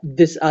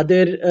this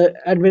other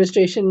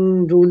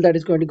administration rule that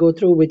is going to go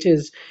through, which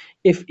is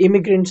if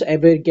immigrants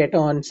ever get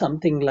on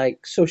something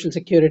like Social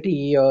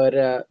Security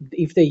or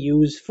if they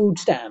use food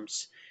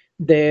stamps,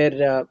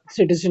 their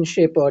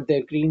citizenship or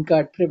their green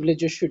card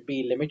privileges should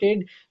be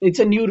limited. It's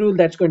a new rule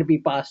that's going to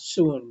be passed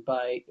soon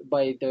by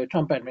the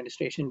Trump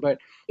administration, but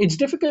it's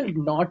difficult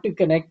not to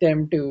connect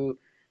them to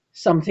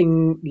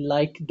something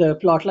like the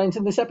plot lines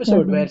in this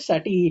episode where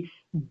Sati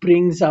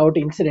brings out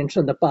incidents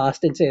from the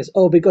past and says,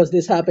 oh, because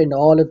this happened,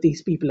 all of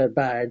these people are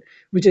bad,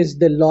 which is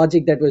the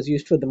logic that was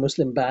used for the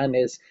Muslim ban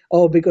is,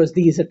 oh, because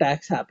these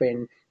attacks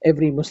happen,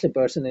 every Muslim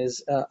person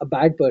is a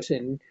bad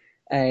person.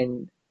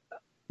 And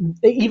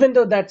even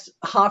though that's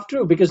half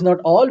true, because not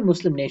all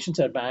Muslim nations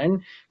are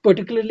banned,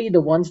 particularly the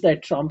ones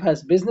that Trump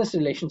has business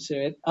relations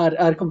with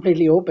are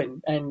completely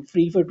open and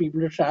free for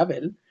people to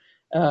travel.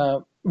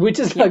 Which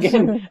is,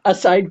 again, a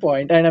side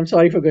point, and I'm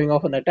sorry for going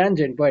off on that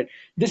tangent, but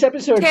this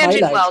episode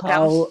highlights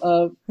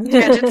how...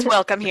 Tangent's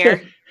welcome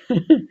here.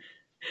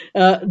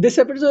 This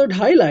episode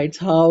highlights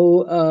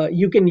how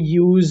you can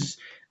use,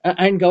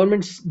 and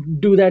governments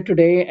do that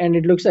today, and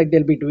it looks like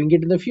they'll be doing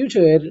it in the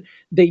future.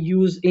 They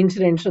use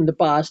incidents from the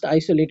past,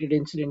 isolated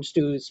incidents,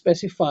 to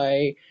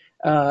specify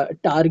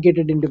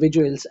targeted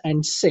individuals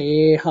and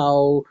say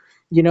how,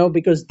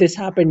 because this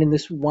happened in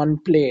this one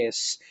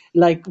place.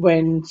 Like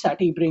when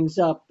Sati brings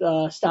up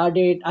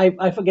Stardate,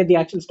 I forget the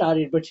actual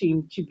Stardate, but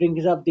she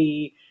brings up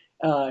the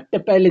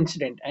T'Pel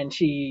incident, and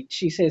she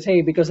says,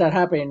 "Hey, because that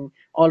happened,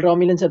 all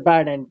Romulans are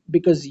bad, and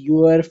because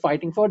you are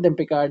fighting for them,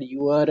 Picard,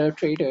 you are a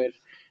traitor."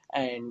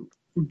 And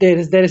there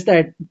is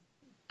that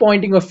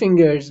pointing of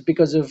fingers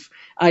because of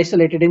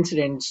isolated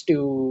incidents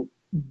to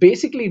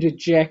basically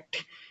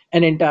reject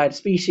an entire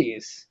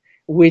species,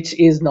 which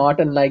is not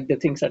unlike the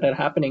things that are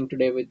happening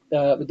today with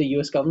the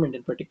U.S. government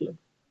in particular.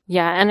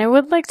 Yeah, and I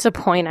would like to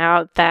point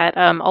out that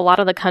a lot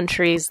of the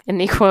countries in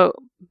the quote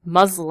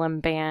Muslim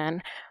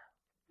ban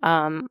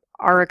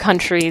are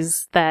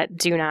countries that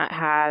do not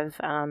have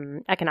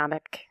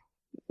economic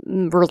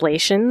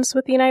relations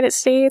with the United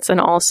States, and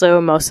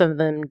also most of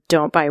them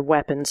don't buy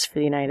weapons for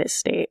the United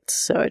States.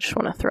 So I just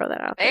want to throw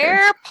that out there.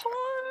 Fair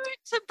point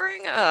to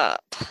bring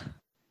up.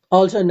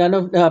 Also,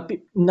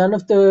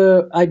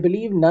 I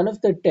believe none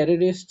of the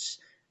terrorists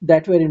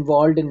that were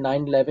involved in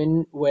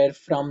 9/11 were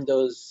from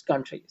those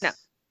countries. No,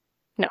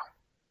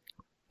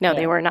 Yeah.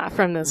 they were not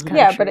from those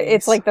countries. Yeah, but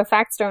it's like the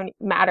facts don't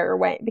matter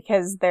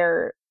because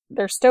they're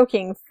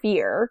stoking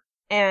fear,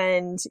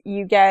 and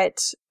you get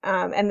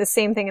and the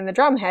same thing in the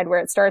Drumhead where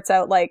it starts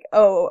out like,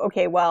 oh,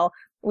 okay, well,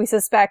 we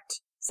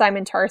suspect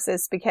Simon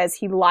Tarsus because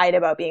he lied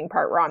about being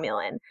part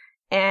Romulan,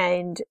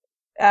 and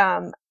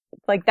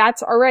like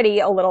that's already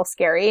a little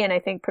scary, and I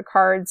think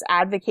Picard's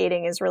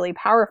advocating is really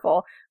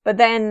powerful. But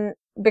then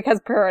because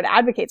Picard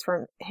advocates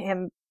for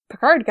him,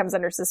 Picard comes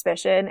under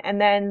suspicion,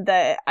 and then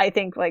I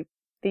think like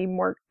the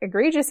more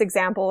egregious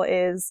example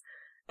is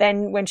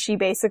then when she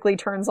basically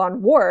turns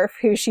on Worf,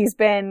 who she's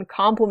been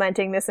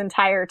complimenting this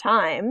entire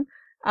time,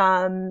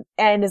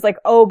 and is like,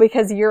 oh,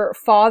 because your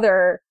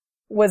father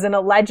was an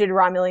alleged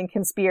Romulan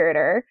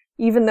conspirator,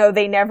 even though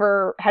they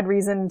never had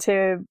reason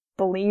to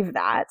believe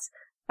that.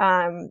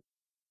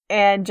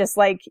 And just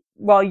like,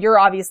 well, you're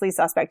obviously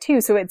suspect too.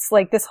 So it's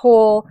like this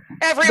whole...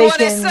 Everyone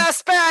is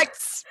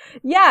suspects!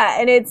 Yeah,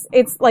 and it's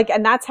like,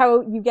 and that's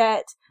how you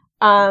get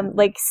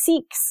like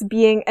Sikhs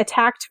being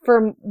attacked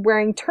for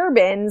wearing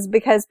turbans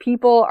because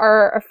people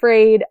are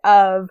afraid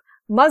of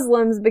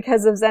Muslims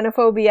because of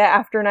xenophobia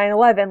after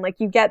 9/11. Like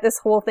you get this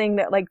whole thing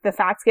that like the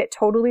facts get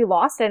totally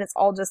lost, and it's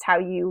all just how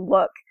you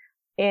look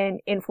and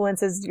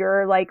influences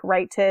your like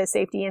right to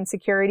safety and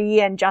security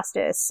and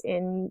justice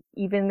in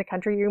even the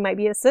country you might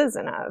be a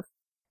citizen of.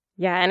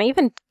 Yeah, and I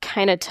even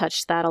kind of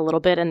touched that a little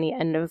bit in the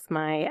end of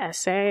my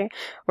essay,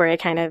 where I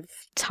kind of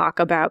talk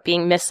about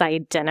being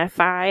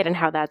misidentified and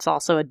how that's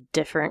also a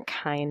different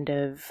kind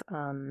of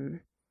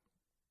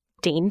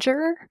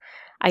danger.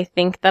 I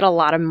think that a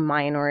lot of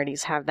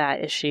minorities have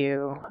that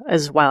issue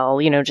as well,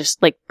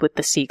 just like with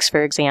the Sikhs,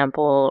 for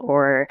example,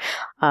 or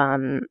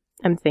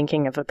I'm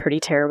thinking of a pretty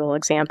terrible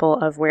example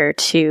of where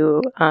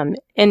two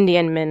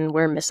Indian men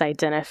were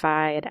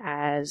misidentified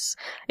as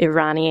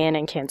Iranian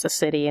in Kansas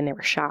City and they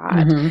were shot.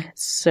 Mm-hmm.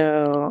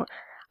 So,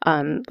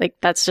 like,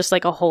 that's just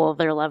like a whole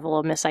other level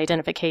of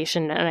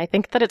misidentification. And I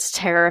think that it's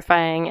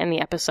terrifying in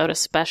the episode,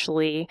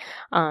 especially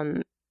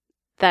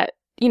that,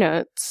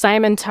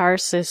 Simon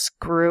Tarsus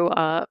grew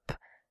up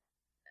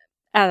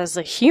as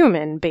a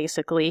human,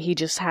 basically. He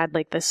just had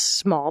like this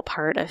small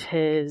part of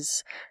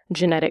his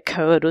genetic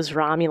code was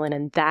Romulan,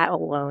 and that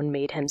alone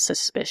made him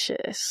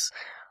suspicious.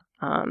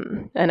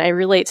 And I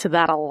relate to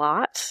that a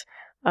lot,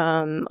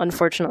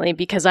 unfortunately,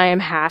 because I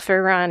am half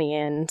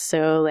Iranian.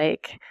 So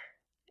like,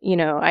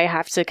 I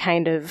have to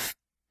kind of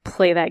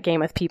play that game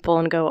with people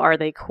and go, are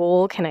they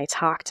cool? Can I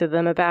talk to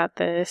them about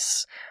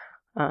this?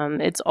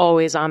 It's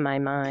always on my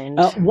mind.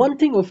 One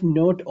thing of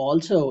note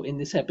also in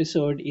this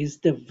episode is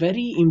the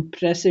very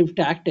impressive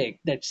tactic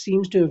that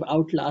seems to have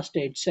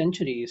outlasted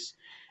centuries,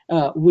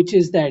 which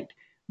is that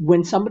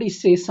when somebody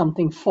says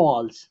something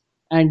false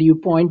and you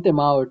point them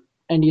out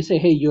and you say,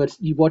 hey,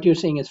 what you're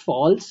saying is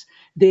false,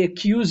 they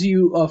accuse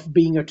you of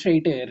being a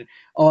traitor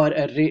or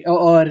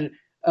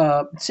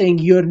saying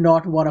you're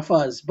not one of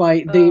us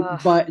by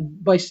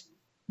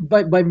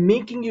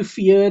making you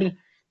fear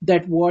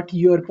that what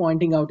you're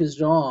pointing out is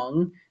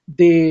wrong.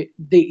 They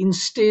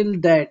instill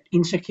that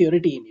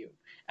insecurity in you,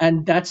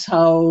 and that's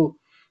how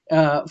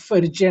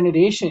for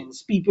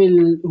generations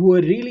people who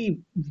are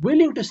really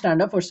willing to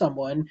stand up for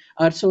someone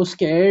are so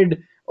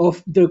scared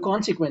of the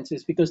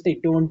consequences because they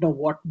don't know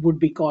what would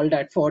be called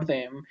at for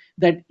them,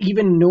 that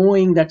even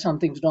knowing that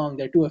something's wrong,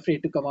 they're too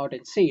afraid to come out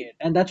and say it.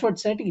 And that's what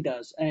Seti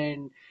does,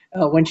 and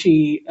when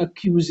she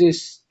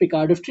accuses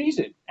Picard of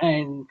treason.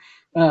 And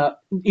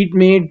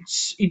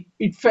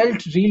it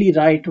felt really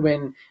right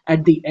when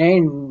at the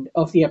end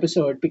of the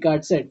episode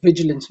Picard said,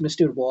 vigilance,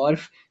 Mr.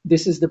 Worf,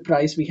 this is the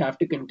price we have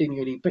to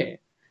continually pay.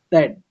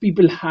 That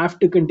people have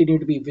to continue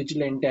to be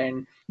vigilant,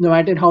 and no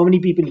matter how many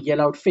people yell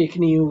out fake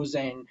news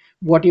and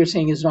what you're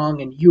saying is wrong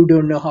and you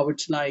don't know how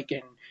it's like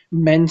and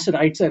men's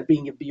rights are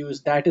being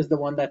abused, that is the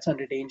one that's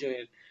under danger.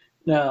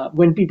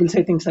 When people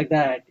say things like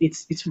that,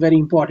 it's very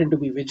important to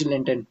be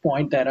vigilant and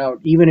point that out,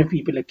 even if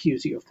people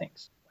accuse you of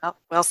things.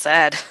 Well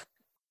said.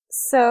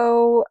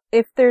 So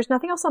if there's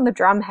nothing else on the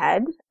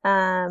drumhead,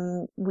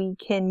 we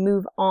can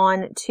move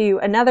on to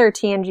another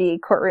TNG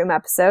courtroom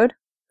episode,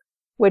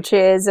 which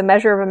is A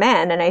Measure of a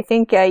Man. And I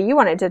think you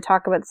wanted to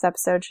talk about this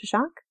episode,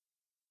 Shashank.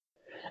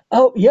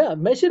 Oh yeah,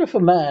 Measure of a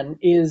Man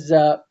is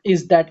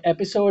that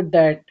episode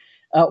that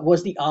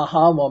was the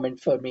aha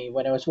moment for me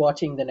when I was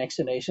watching The Next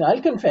Generation.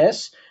 I'll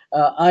confess,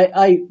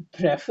 I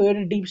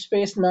prefer Deep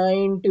Space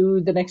Nine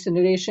to The Next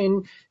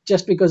Generation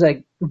just because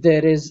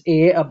there is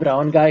a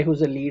brown guy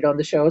who's a lead on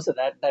the show, so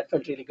that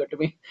felt really good to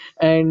me,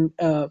 and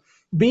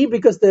B,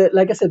 because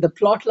like I said, the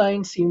plot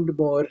line seemed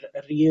more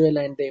real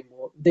and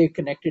they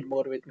connected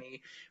more with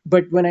me.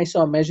 But when I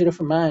saw Measure of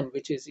a Man,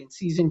 which is in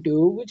season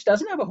 2, which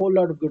doesn't have a whole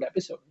lot of good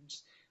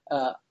episodes,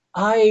 uh,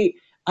 I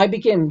I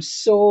became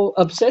so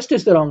obsessed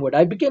is the wrong word.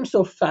 I became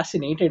so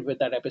fascinated with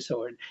that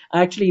episode.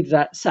 I actually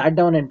sat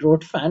down and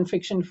wrote fan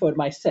fiction for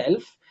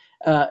myself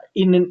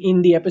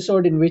in the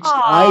episode in which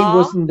I Aww.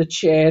 was in the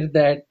chair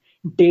that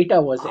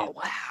Data was in, Oh,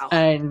 wow.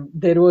 and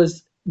there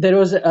was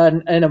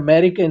an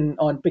American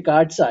on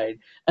Picard's side,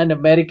 an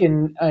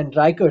American on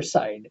Riker's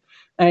side,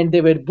 and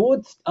they were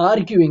both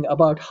arguing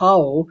about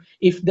how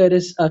if there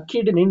is a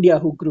kid in India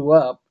who grew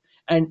up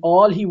and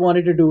all he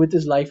wanted to do with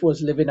his life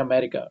was live in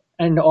America.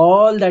 And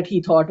all that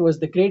he thought was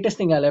the greatest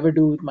thing I'll ever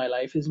do with my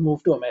life is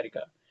move to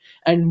America.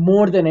 And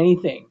more than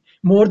anything,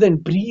 more than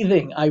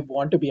breathing, I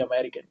want to be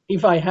American.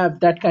 If I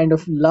have that kind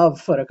of love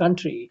for a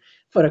country,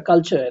 for a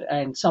culture,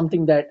 and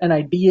something an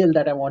ideal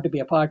that I want to be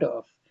a part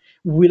of,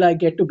 will I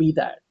get to be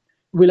that?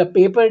 Will a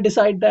paper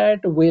decide that?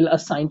 Will a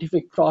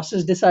scientific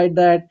process decide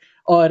that?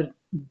 Or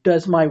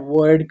does my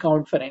word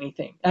count for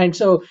anything? And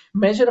so,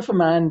 Measure of a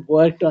Man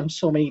worked on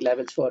so many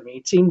levels for me.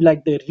 It seemed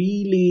like the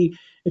really,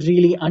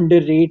 really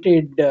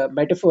underrated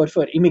metaphor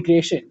for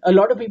immigration. A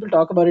lot of people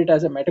talk about it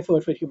as a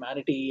metaphor for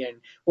humanity and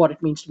what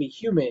it means to be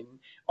human.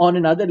 On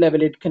another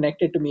level, it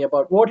connected to me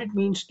about what it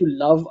means to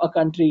love a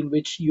country in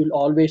which you'll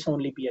always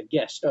only be a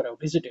guest or a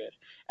visitor.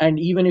 And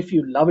even if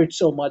you love it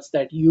so much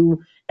that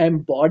you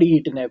embody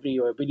it in every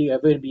way, will you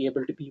ever be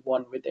able to be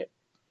one with it?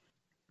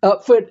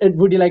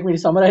 Would you like me to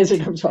summarize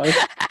it? I'm sorry.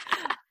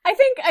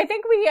 I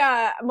think we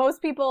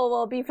most people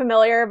will be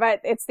familiar, but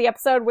it's the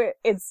episode where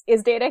is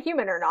Data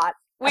human or not?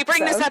 We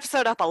bring this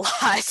episode up a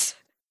lot.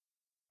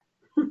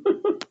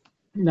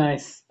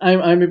 Nice.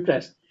 I'm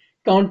impressed.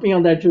 Count me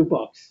on that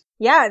jukebox.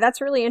 Yeah,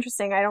 that's really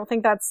interesting. I don't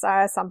think that's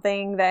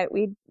something that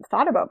we'd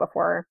thought about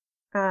before.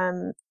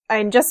 And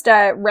just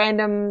a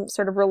random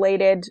sort of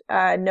related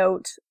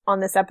note on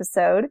this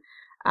episode,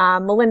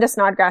 Melinda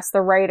Snodgrass,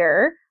 the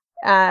writer,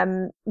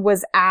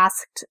 was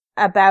asked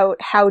about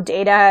how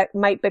Data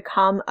might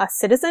become a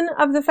citizen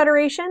of the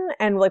Federation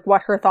and like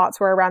what her thoughts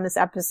were around this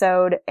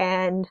episode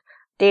and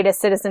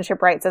Data's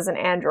citizenship rights as an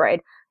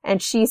android.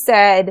 And she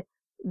said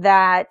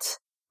that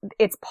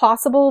it's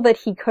possible that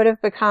he could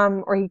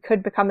become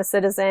a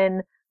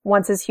citizen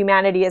once his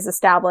humanity is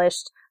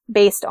established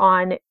based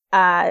on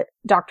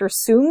Dr.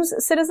 Soom's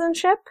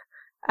citizenship,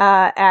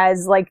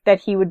 as like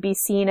that he would be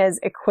seen as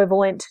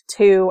equivalent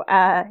to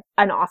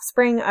an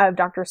offspring of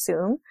Dr.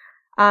 Soom.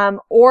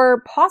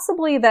 Or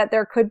possibly that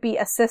there could be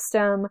a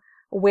system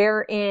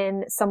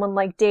wherein someone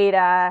like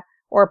Data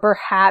or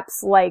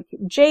perhaps like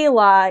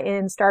Jayla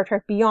in Star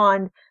Trek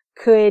Beyond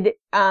could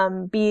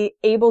be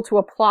able to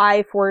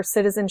apply for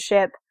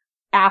citizenship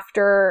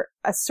after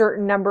a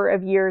certain number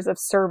of years of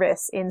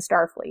service in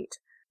Starfleet.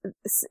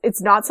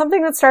 It's not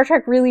something that Star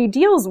Trek really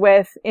deals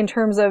with in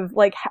terms of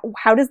like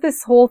how does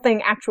this whole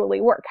thing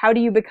actually work? How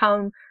do you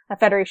become a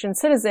Federation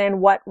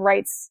citizen? What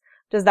rights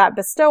does that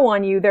bestow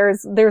on you?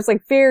 There's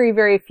like very,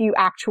 very few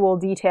actual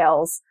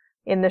details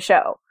in the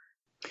show.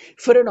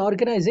 For an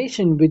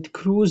organization with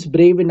crews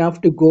brave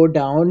enough to go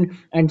down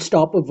and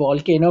stop a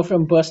volcano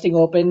from bursting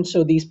open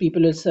so these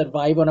people will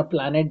survive on a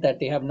planet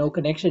that they have no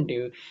connection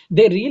to,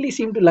 they really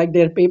seem to like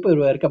their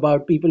paperwork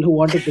about people who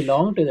want to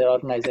belong to their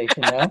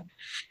organization. Yeah?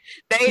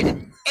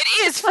 It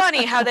is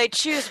funny how they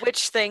choose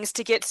which things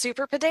to get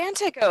super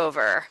pedantic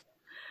over.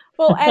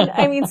 Well, and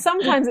I mean,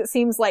 sometimes it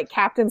seems like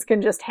captains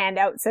can just hand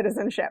out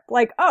citizenship.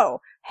 Like, oh,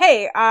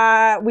 hey,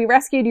 we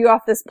rescued you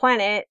off this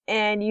planet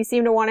and you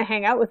seem to want to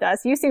hang out with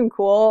us. You seem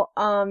cool.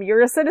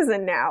 You're a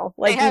citizen now.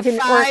 Like, they have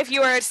 5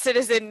 you are a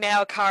citizen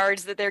now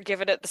cards that they're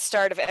given at the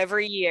start of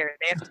every year.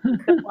 They have to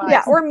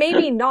yeah, or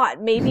maybe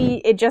not. Maybe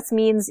it just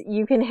means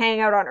you can hang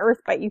out on Earth,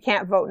 but you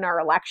can't vote in our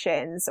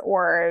elections.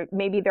 Or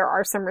maybe there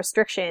are some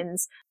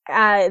restrictions.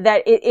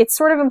 That it's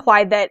sort of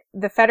implied that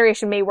the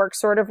Federation may work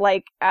sort of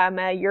like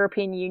a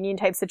European Union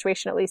type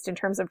situation, at least in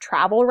terms of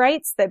travel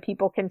rights, that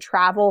people can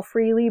travel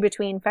freely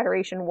between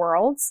Federation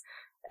worlds,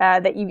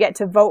 that you get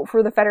to vote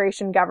for the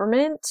Federation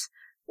government.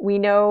 We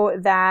know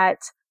that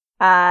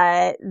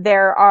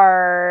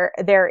there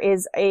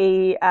is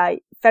a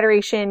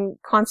Federation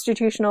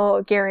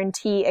constitutional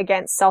guarantee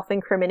against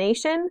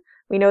self-incrimination.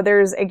 We know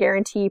there's a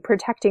guarantee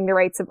protecting the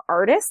rights of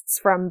artists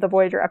from the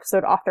Voyager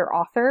episode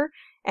Author.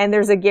 and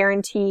there's a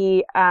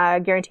guarantee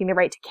guaranteeing the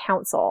right to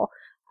counsel.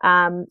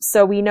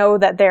 So we know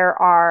that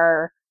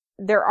there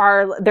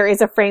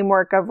is a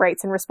framework of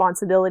rights and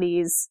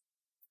responsibilities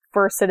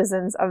for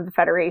citizens of the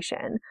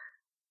Federation.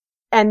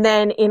 And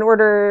then in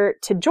order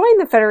to join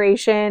the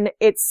Federation,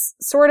 it's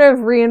sort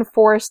of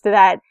reinforced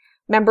that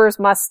members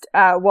must,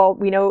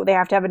 we know they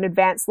have to have an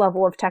advanced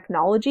level of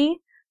technology,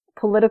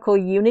 political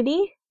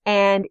unity,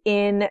 and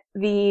in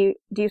the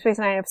Deep Space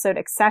Nine episode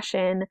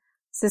Accession,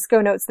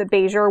 Sisko notes that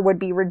Bajor would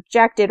be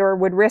rejected or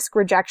would risk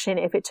rejection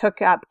if it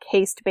took up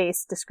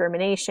caste-based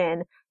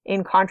discrimination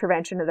in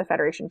contravention of the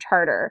Federation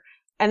Charter.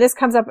 And this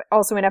comes up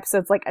also in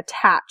episodes like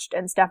Attached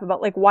and stuff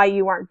about like why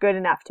you aren't good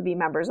enough to be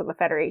members of the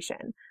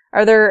Federation.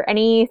 Are there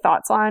any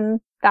thoughts on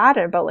that,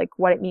 about like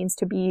what it means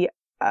to be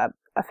a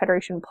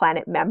Federation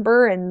planet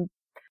member and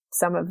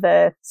some of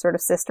the sort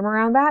of system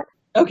around that?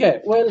 Okay,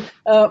 well,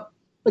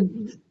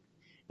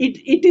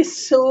 it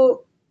is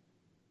so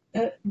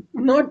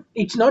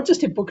it's not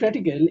just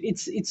hypocritical.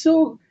 It's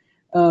so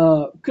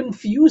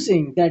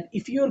confusing that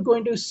if you're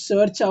going to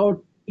search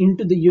out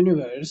into the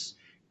universe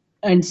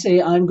and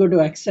say, I'm going to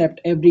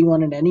accept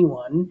everyone and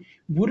anyone,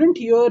 wouldn't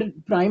your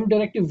prime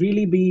directive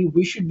really be,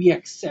 we should be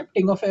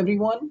accepting of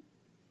everyone?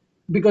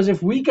 Because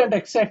if we can't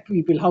accept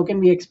people, how can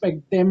we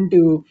expect them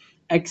to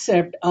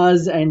accept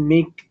us and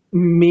make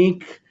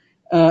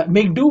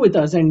do with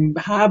us and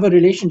have a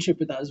relationship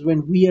with us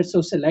when we are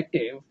so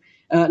selective?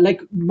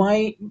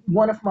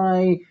 One of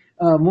my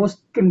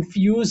most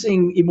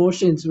confusing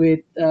emotions with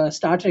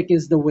Star Trek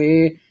is the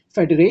way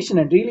Federation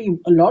and really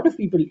a lot of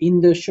people in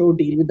the show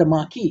deal with the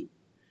Maquis.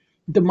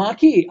 The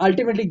Maquis,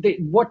 ultimately,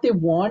 what they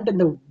want and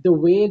the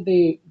way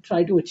they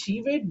try to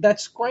achieve it,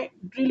 that's quite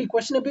really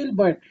questionable.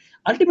 But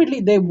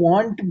ultimately, they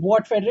want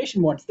what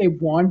Federation wants. They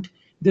want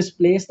this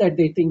place that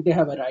they think they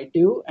have a right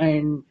to,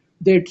 and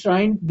they're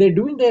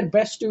doing their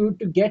best to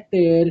get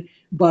there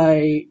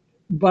by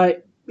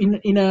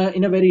in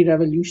a very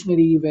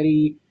revolutionary,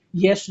 very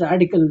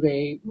radical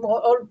way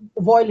or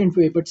violent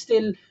way. But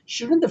still,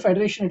 shouldn't the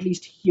Federation at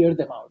least hear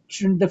them out?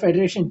 Shouldn't the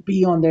Federation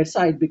be on their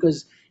side?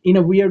 Because in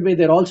a weird way,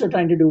 they're also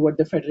trying to do what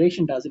the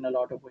Federation does in a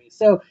lot of ways.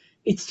 So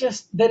it's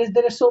just there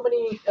are so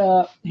many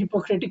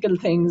hypocritical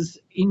things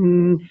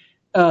in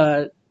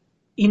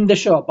the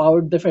show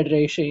about the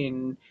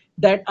Federation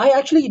that I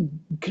actually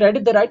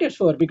credit the writers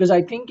for, because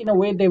I think in a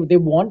way they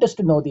want us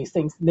to know these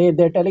things.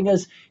 They're telling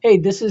us, hey,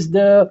 this is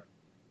the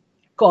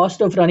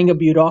cost of running a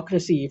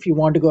bureaucracy if you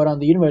want to go around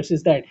the universe,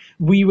 is that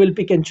we will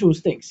pick and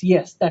choose things.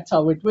 Yes, that's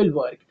how it will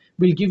work.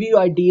 We'll give you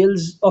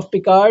ideals of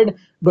Picard,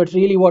 but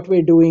really what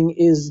we're doing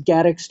is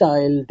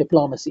Garak-style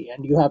diplomacy,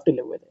 and you have to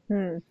live with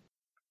it.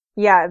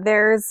 Yeah,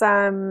 there's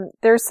some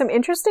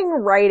interesting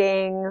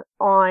writing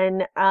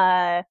on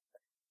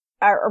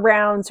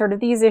around sort of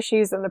these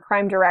issues and the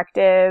Prime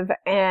Directive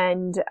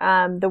and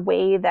the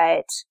way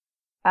that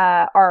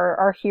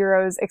our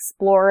heroes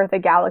explore the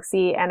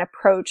galaxy and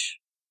approach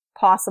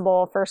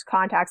possible first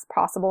contacts,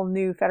 possible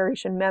new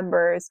Federation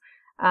members.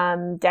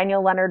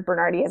 Daniel Leonard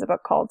Bernardi has a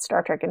book called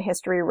Star Trek and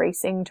History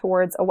Racing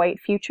Towards a White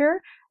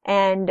Future,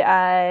 and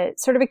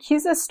sort of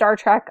accuses Star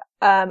Trek,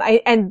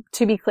 and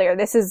to be clear,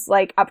 this is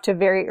like up to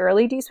very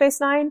early Deep Space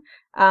Nine,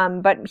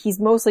 but he's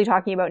mostly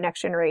talking about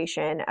Next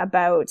Generation,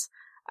 about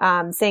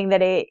saying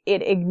that it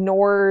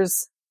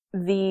ignores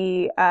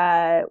the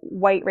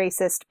white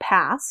racist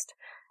past,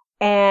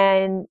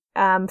 and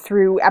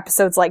through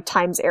episodes like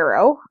Time's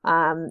Arrow,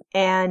 and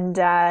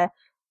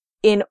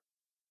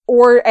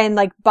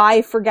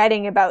by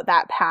forgetting about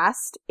that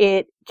past,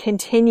 it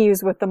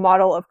continues with the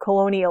model of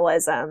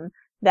colonialism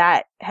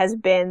that has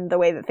been the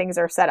way that things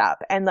are set up.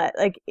 And that,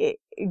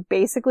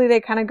 basically they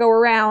kind of go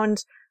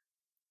around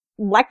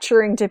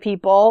lecturing to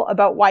people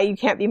about why you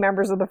can't be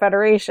members of the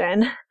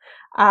Federation,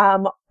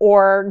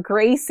 or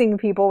gracing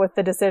people with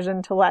the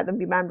decision to let them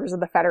be members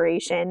of the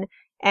Federation.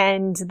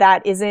 And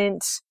that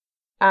isn't,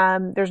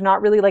 there's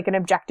not really like an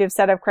objective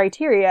set of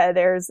criteria.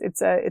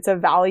 It's a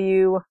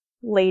value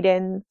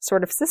laden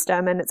sort of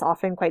system, and it's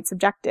often quite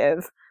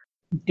subjective.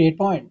 Great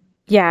point.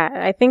 Yeah,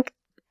 I think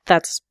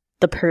that's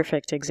the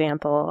perfect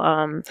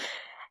example.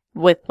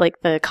 With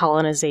like the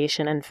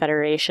colonization and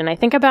Federation, I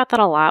think about that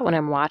a lot when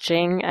I'm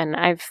watching, and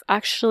I've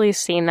actually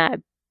seen that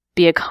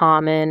be a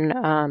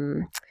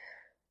common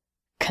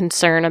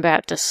concern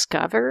about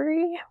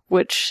Discovery,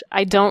 which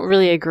I don't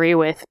really agree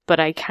with, but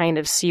I kind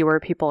of see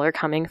where people are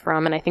coming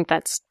from, and I think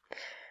that's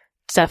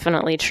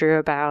definitely true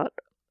about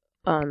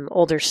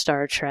older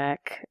Star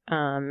Trek.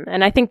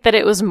 And I think that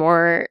it was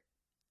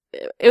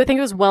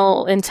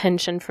well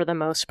intentioned for the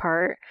most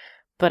part,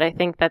 but I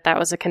think that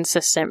was a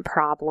consistent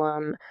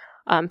problem,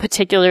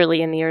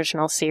 particularly in the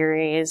original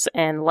series,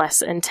 and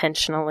less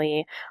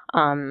intentionally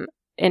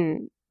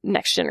in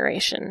Next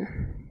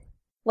Generation.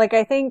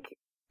 I think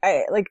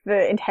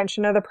the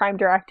intention of the Prime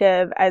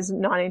Directive as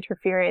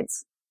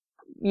non-interference,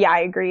 yeah, I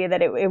agree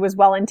that it was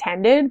well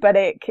intended, but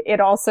it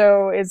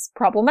also is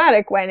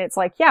problematic when it's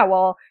like, yeah,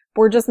 well,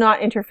 we're just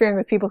not interfering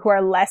with people who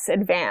are less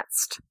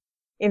advanced.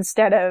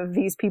 Instead of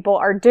these people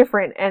are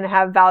different and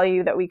have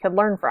value that we could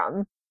learn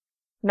from.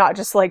 Not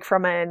just like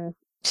from an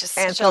Just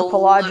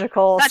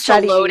anthropological such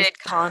study. a loaded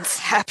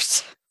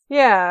concept.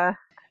 Yeah.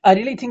 I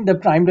really think the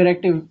Prime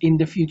Directive in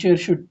the future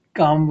should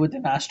come with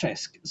an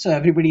asterisk, so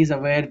everybody is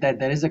aware that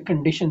there is a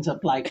conditions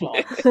apply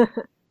clause,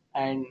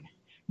 and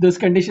those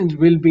conditions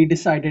will be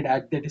decided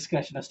at the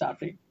discretion of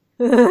Starfleet.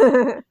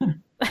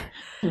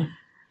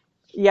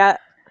 Yeah.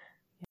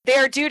 They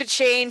are due to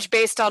change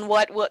based on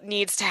what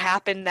needs to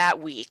happen that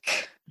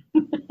week.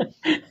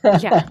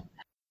 Yeah.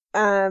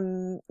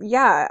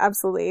 Yeah,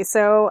 absolutely.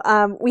 So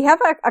we have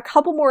a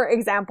couple more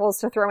examples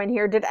to throw in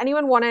here. Did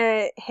anyone want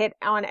to hit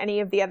on any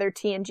of the other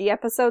TNG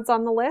episodes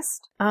on the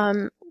list?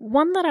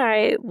 One that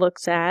I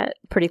looked at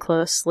pretty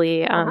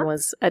closely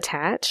was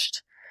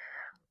Attached.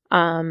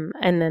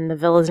 And then the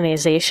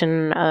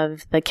villainization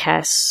of the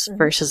Kess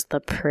versus the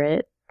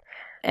Prit.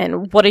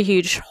 And what a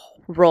huge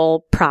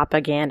role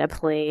propaganda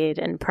played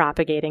in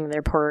propagating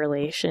their poor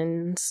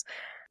relations.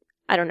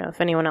 I don't know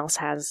if anyone else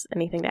has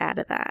anything to add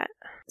to that.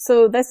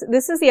 So this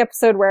is the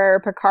episode where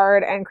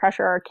Picard and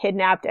Crusher are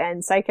kidnapped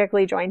and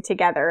psychically joined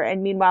together,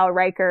 and meanwhile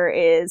Riker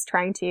is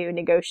trying to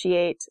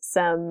negotiate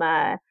some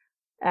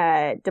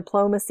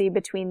diplomacy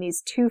between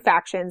these two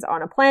factions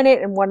on a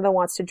planet, and one of them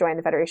wants to join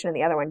the Federation and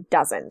the other one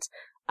doesn't.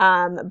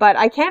 But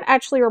I can't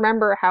actually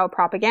remember how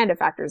propaganda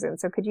factors in,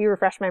 so could you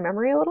refresh my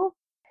memory a little?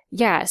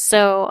 Yeah,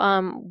 so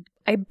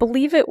I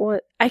believe it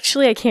was...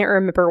 Actually, I can't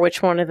remember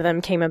which one of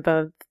them came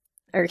onto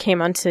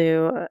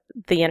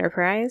the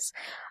Enterprise.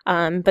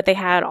 But they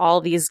had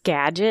all these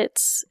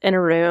gadgets in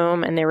a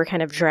room, and they were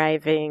kind of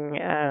driving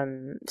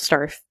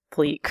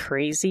Starfleet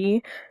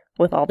crazy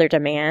with all their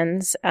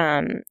demands.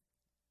 And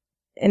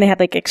they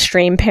had like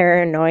extreme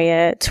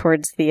paranoia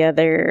towards the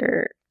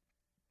other...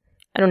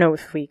 I don't know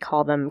if we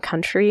call them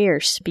country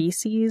or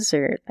species,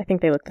 or I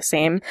think they look the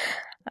same.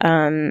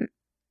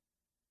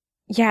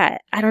 Yeah,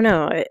 I don't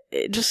know.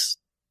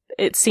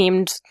 It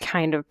seemed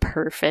kind of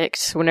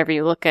perfect whenever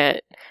you look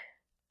at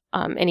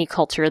any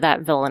culture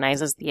that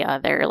villainizes the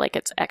other. Like,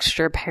 it's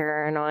extra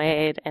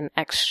paranoid and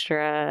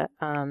extra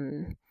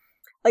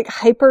like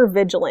hyper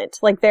vigilant.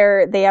 Like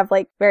they have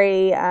like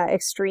very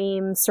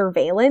extreme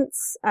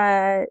surveillance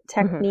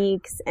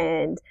techniques,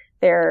 and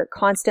they're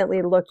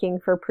constantly looking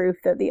for proof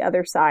that the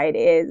other side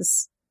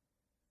is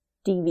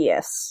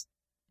devious.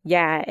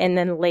 Yeah, and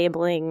then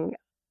labeling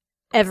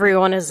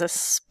everyone as a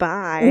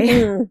spy.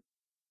 Mm-hmm.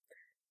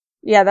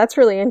 Yeah, that's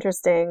really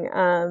interesting.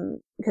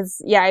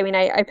 Because I mean,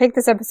 I picked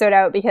this episode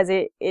out because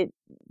it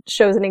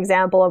shows an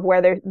example of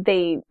where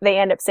they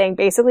end up saying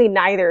basically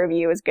neither of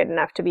you is good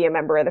enough to be a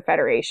member of the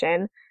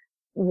Federation.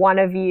 One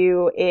of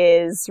you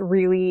is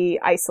really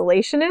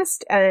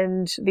isolationist,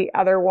 and the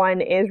other one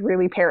is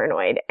really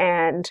paranoid,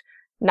 and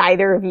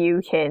neither of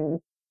you can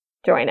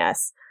join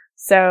us.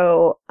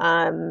 So,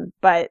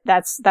 but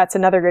that's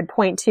another good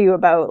point too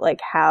about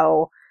like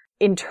how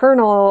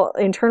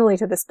internally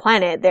to this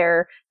planet,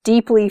 they're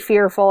deeply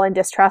fearful and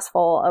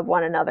distrustful of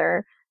one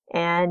another,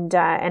 and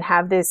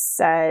have this,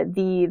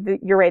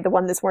 you're right, the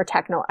one that's more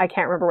I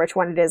can't remember which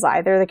one it is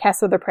either, the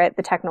Kess or the Prit,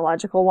 the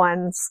technological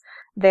ones,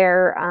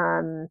 they're,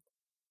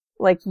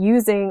 like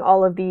using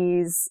all of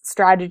these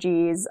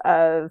strategies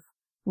of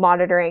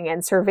monitoring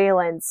and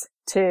surveillance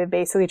to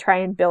basically try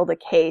and build a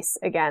case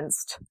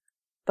against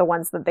the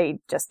ones that they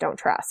just don't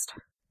trust.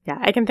 Yeah,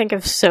 I can think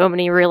of so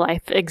many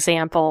real-life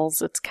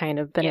examples. It's kind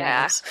of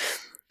bananas.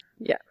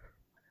 Yeah.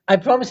 I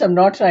promise I'm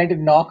not trying to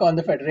knock on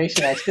the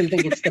Federation. I still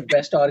think it's the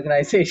best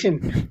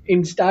organization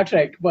in Star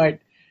Trek. But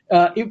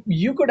if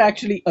you could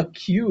actually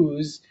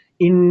accuse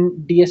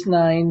in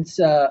DS9's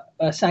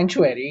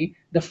Sanctuary,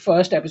 the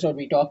first episode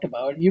we talked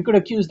about, you could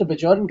accuse the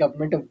Bajoran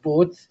government of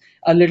both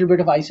a little bit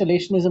of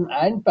isolationism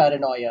and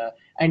paranoia.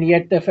 And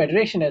yet the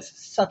Federation has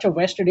such a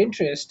vested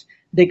interest,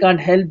 they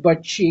can't help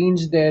but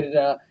change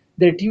their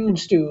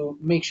tunes to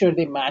make sure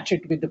they match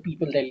it with the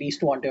people they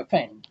least want to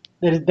offend.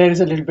 There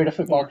is a little bit of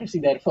hypocrisy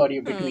there for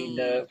you between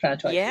the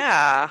franchises.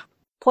 Yeah.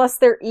 Plus,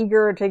 they're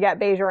eager to get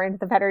Bajor into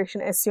the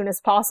Federation as soon as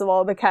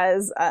possible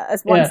because,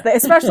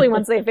 especially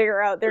once they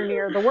figure out they're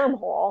near the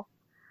wormhole,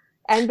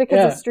 and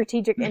because of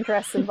strategic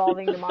interests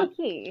involving the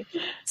Maquis.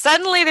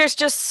 Suddenly, there's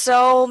just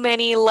so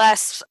many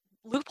less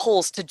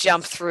loopholes to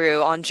jump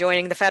through on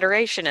joining the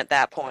Federation at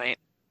that point.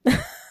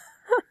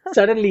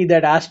 Suddenly,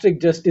 that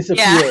asterisk just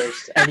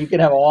disappears, and you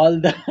can have all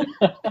the...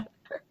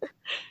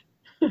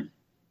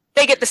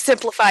 They get the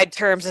simplified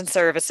terms and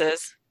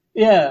services.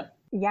 Yeah.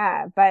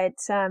 Yeah, but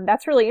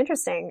that's really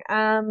interesting.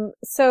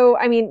 So,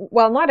 I mean,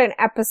 well, not an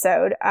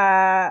episode.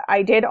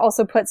 I did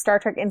also put Star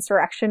Trek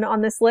Insurrection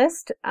on this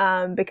list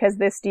because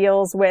this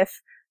deals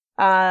with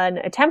an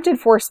attempted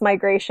forced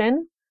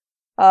migration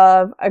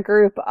of a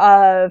group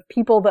of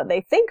people that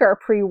they think are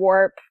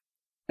pre-warp,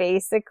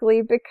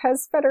 basically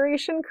because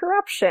Federation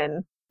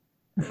corruption.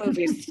 The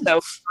movie's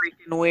so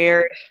freaking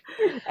weird.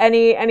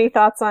 Any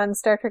thoughts on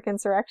Star Trek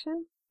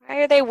Insurrection? Why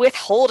are they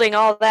withholding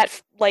all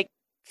that, like,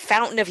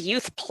 Fountain of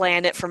Youth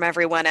planet from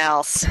everyone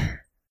else?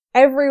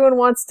 Everyone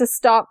wants to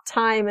stop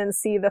time and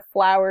see the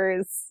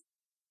flowers,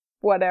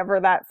 whatever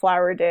that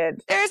flower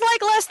did. There's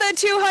like less than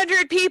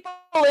 200 people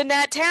in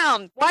that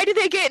town. Why do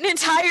they get an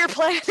entire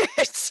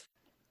planet?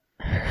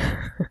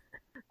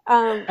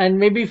 And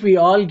maybe if we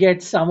all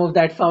get some of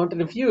that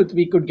fountain of youth,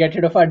 we could get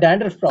rid of our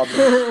dandruff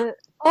problem.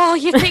 Oh,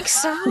 you think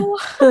so?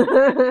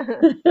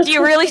 Do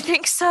you really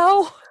think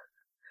so?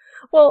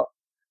 Well,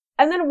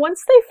 and then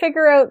once they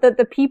figure out that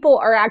the people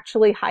are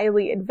actually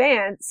highly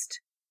advanced,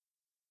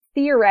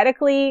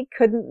 theoretically,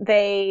 couldn't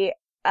they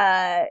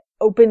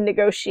open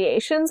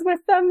negotiations with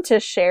them to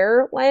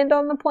share land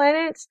on the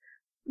planet?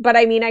 But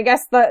I mean, I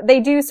guess they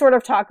do sort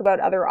of talk about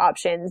other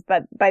options,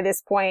 but by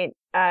this point,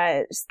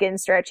 Skin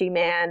Stretchy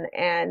Man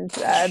and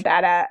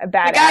Bad The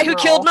guy Admiral, who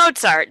killed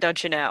Mozart,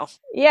 don't you know?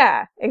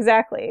 Yeah,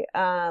 exactly.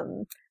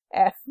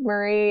 F.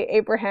 Murray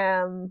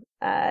Abraham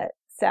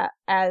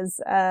as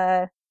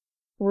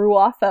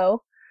Ruotho,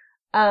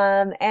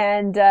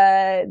 and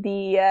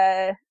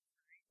the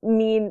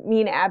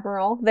mean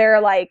admiral.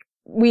 They're like,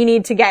 we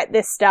need to get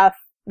this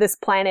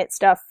planet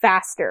stuff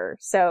faster,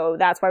 so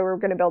that's why we're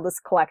going to build this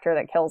collector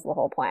that kills the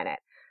whole planet.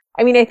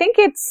 I mean, I think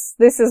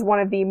this is one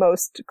of the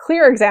most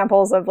clear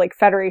examples of like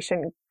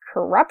Federation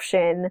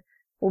corruption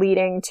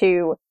leading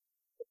to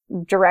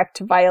direct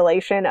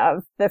violation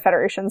of the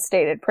Federation's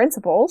stated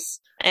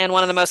principles. And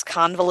one of the most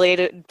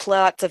convoluted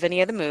plots of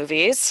any of the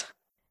movies.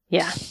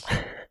 Yeah.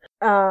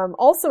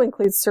 Also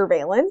includes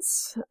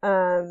surveillance.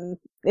 In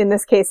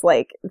this case,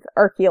 like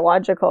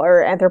archaeological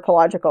or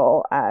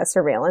anthropological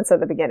surveillance at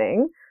the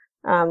beginning.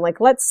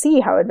 Like, let's see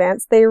how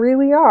advanced they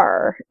really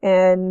are.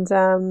 And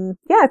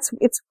yeah,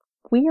 it's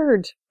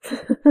weird.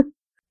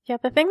 Yeah,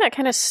 the thing that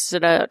kind of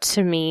stood out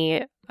to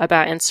me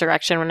about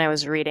Insurrection when I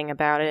was reading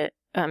about it,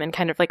 and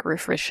kind of like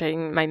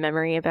refreshing my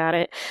memory about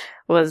it,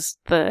 was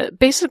the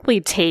basically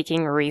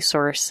taking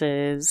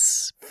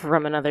resources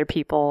from another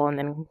people and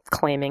then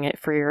claiming it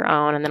for your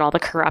own, and then all the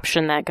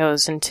corruption that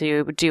goes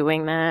into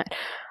doing that.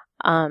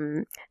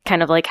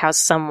 Kind of like how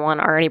someone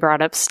already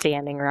brought up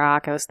Standing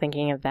Rock. I was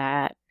thinking of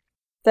that.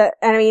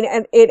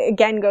 And it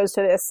again goes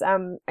to this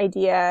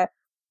idea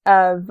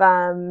of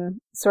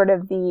sort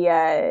of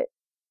the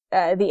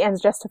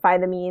ends justify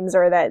the means,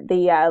 or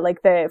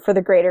that for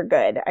the greater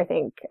good. I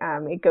think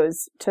it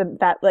goes to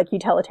that like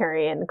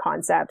utilitarian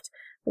concept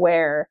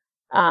where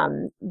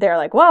they're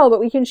like, well, but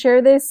we can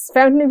share this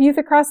fountain of youth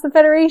across the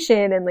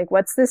Federation, and like,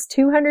 what's this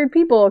 200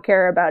 people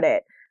care about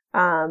it?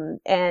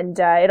 And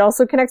it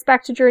also connects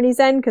back to Journey's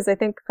End, because I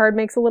think Picard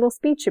makes a little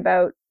speech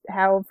about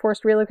how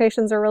forced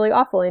relocations are really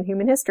awful in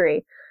human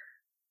history.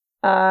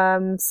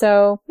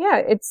 So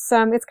yeah, it's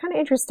kind of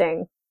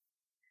interesting.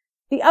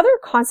 The other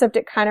concept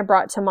it kind of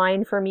brought to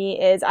mind for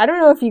me is, I don't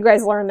know if you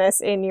guys learned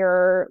this in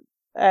your,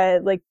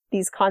 like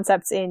these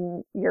concepts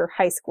in your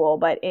high school,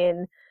 but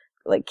in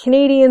like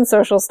Canadian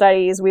social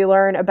studies, we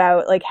learn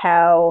about like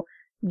how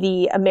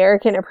the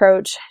American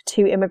approach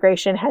to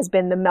immigration has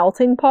been the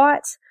melting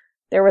pot.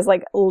 There was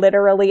like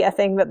literally a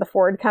thing that the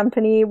Ford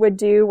company would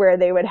do where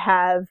they would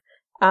have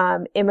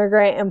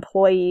immigrant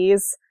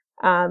employees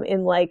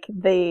in like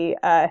the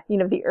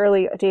the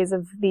early days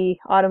of the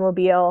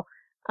automobile.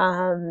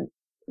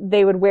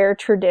 They would wear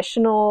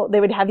they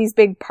would have these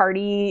big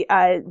party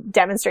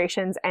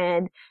demonstrations,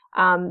 and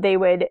they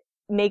would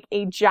make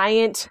a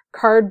giant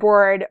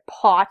cardboard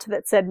pot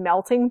that said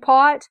melting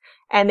pot,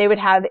 and they would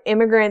have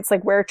immigrants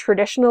like wear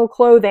traditional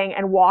clothing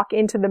and walk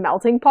into the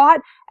melting pot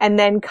and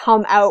then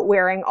come out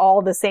wearing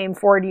all the same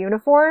Ford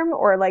uniform,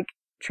 or like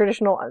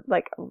traditional,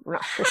 like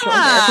not traditional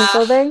American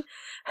clothing.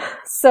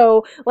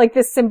 So like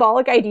this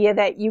symbolic idea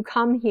that you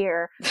come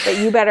here, that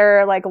you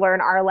better like learn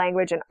our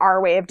language and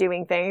our way of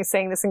doing things,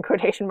 saying this in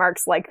quotation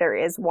marks like there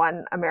is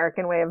one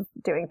American way of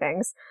doing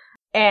things.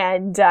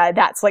 And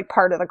that's like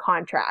part of the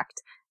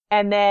contract.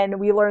 And then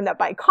we learn that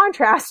by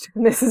contrast,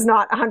 and this is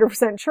not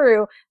 100%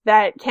 true,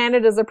 that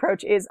Canada's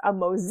approach is a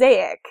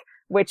mosaic,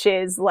 which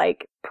is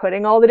like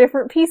putting all the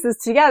different pieces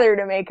together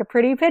to make a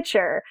pretty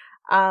picture.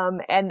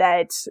 And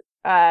that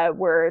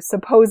we're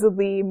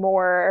supposedly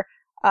more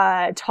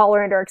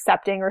tolerant or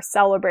accepting or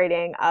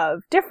celebrating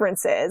of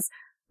differences,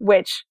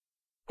 which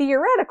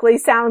theoretically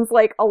sounds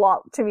like a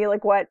lot to me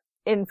like what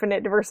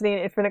infinite diversity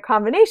and infinite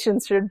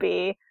combinations should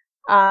be.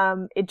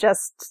 It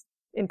just,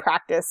 in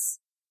practice,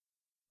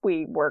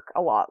 we work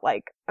a lot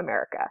like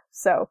America.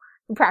 So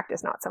in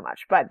practice, not so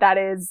much, but that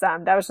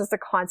was just a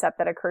concept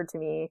that occurred to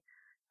me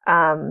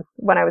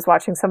when I was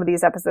watching some of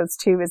these episodes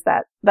too, is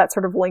that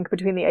sort of link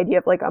between the idea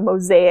of like a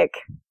mosaic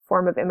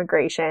form of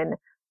immigration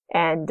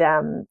and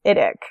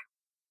IDIC.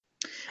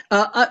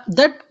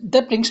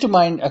 That brings to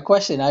mind a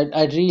question.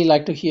 I'd really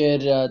like to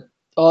hear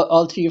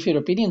all three of your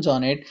opinions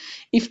on it.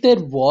 If there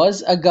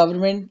was a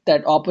government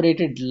that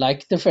operated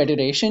like the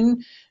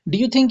Federation, do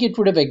you think it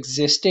would have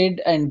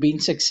existed and been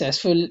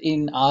successful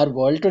in our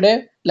world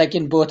today, like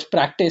in both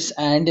practice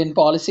and in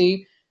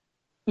policy?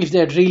 If they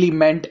had really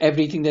meant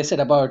everything they said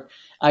about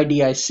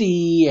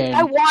IDIC and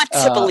I want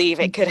to believe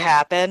it could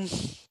happen.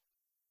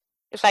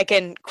 If I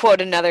can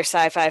quote another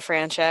sci-fi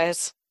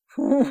franchise.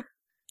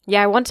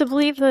 Yeah, I want to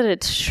believe that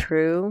it's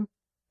true,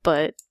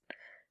 but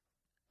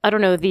I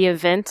don't know, the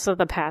events of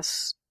the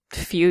past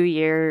few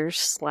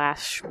years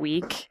 /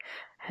 week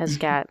has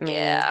got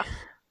me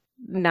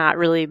not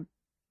really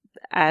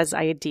as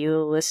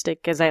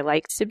idealistic as I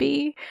like to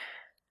be.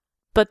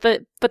 But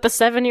the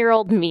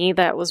 7-year-old me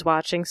that was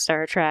watching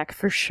Star Trek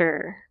for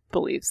sure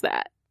believes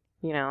that,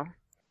 you know.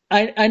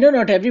 I know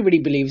not everybody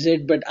believes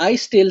it, but I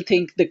still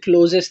think the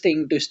closest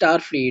thing to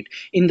Starfleet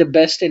in the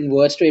best and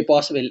worst way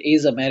possible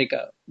is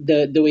America.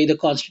 The way the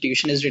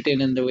Constitution is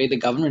written and the way the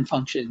government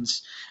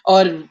functions,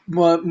 or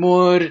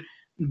more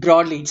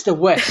broadly, it's the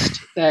West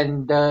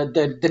and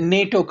the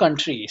NATO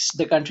countries,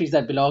 the countries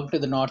that belong to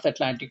the North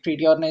Atlantic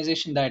Treaty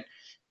Organization that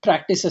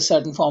practice a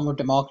certain form of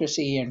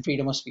democracy and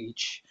freedom of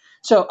speech.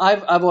 So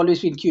I've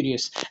always been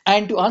curious.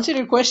 And to answer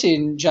your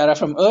question, Jara,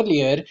 from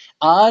earlier,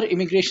 our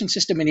immigration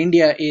system in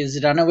India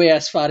is run away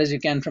as far as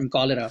you can from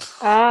cholera.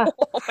 Ah,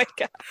 Oh my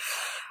god.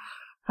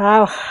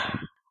 wow.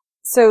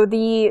 So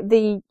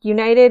the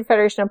United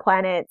Federation of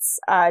Planets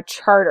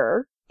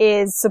charter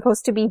is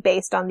supposed to be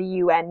based on the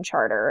UN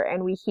charter,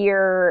 and we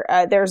hear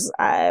there's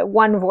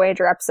one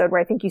Voyager episode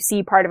where I think you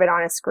see part of it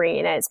on a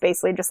screen, and it's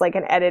basically just like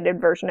an edited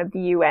version of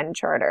the UN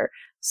charter.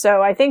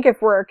 So I think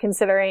if we're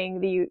considering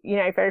the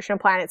United Federation of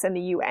Planets and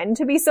the UN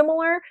to be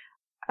similar,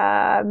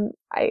 I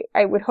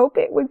would hope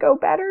it would go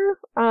better.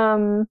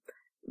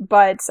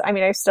 But I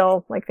mean, I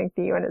still think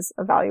the UN is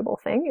a valuable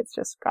thing. It's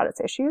just got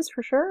its issues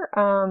for sure.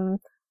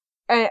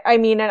 I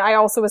mean, and I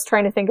also was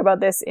trying to think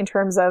about this in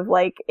terms of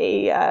like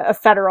a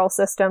federal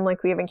system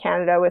like we have in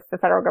Canada with the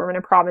federal government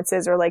and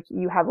provinces, or like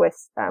you have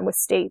with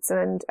states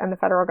and the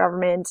federal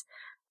government.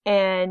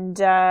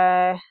 And,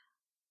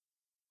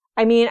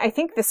 I mean, I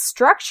think the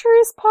structure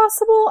is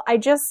possible. I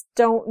just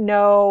don't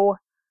know.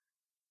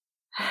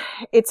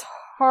 It's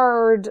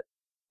hard.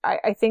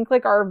 I think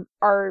like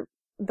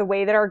the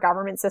way that our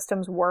government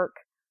systems work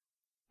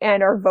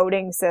and our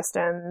voting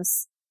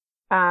systems,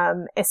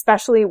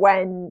 especially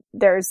when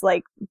there's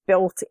like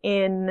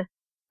built-in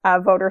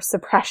voter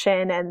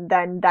suppression, and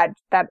then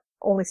that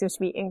only seems to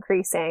be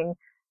increasing.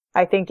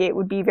 I think it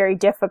would be very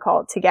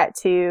difficult to get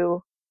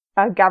to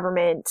a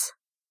government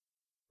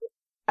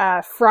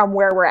from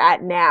where we're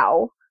at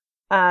now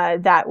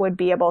that would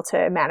be able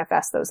to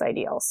manifest those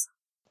ideals.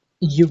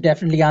 You've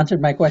definitely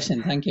answered my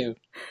question. Thank you.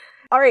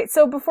 All right,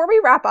 so before we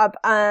wrap up,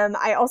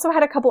 I also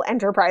had a couple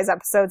Enterprise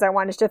episodes I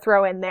wanted to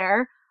throw in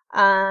there,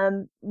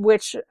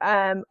 which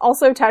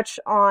also touch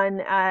on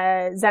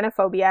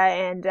xenophobia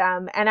and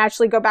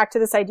actually go back to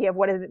this idea of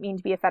what does it mean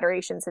to be a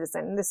Federation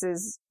citizen. This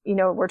is,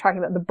 we're talking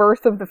about the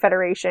birth of the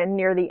Federation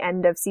near the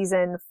end of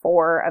season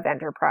 4 of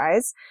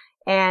Enterprise,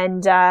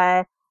 and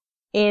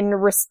in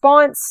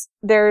response,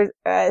 they're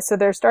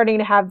starting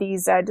to have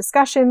these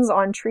discussions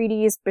on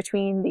treaties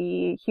between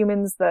the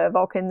humans, the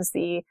Vulcans,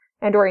 the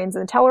Andorians,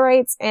 and the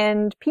Tellarites,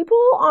 and people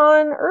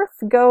on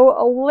Earth go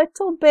a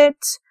little bit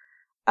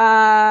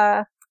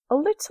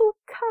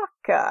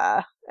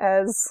caca,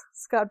 as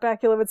Scott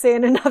Bakula would say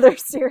in another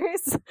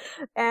series.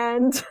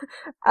 And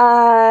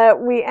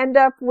we end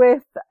up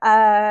with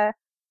a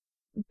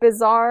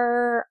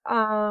bizarre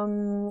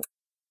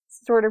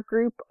sort of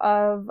group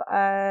of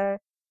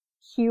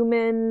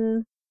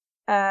humans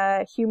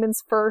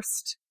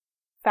first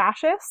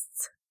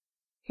fascists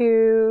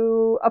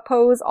who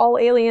oppose all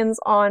aliens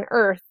on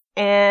Earth,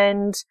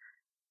 and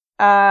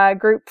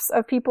groups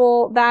of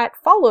people that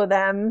follow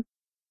them,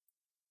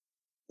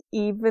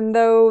 even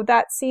though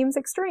that seems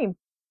extreme.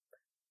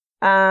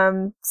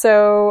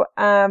 So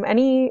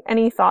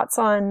any thoughts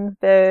on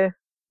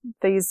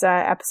these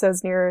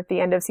episodes near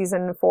the end of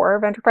season 4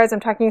 of Enterprise? I'm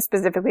talking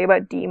specifically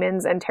about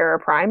Demons and Terra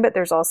Prime, but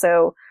there's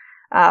also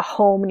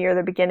Home near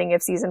the beginning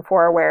of season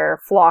 4 where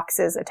Phlox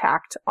is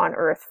attacked on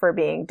Earth for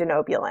being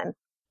Denobulan.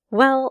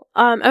 Well,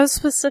 I was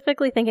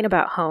specifically thinking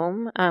about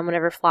Home,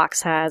 whenever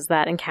Phlox has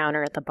that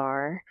encounter at the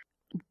bar.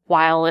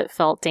 While it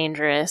felt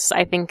dangerous,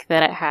 I think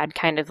that it had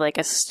kind of like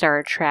a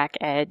Star Trek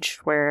edge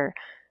where,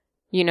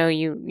 you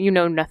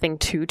know nothing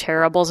too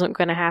terrible isn't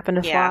going to happen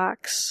to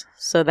Phlox.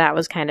 So that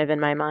was kind of in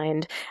my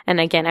mind. And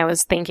again, I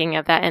was thinking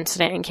of that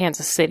incident in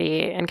Kansas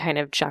City and kind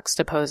of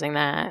juxtaposing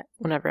that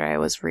whenever I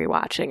was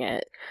rewatching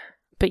it.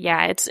 But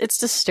yeah, it's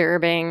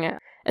disturbing,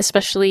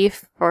 especially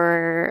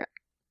for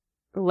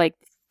like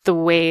the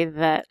way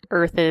that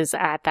Earth is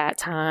at that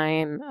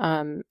time.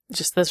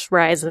 Just this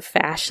rise of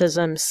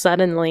fascism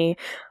suddenly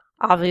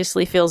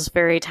obviously feels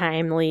very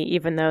timely,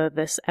 even though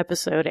this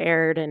episode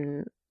aired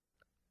in,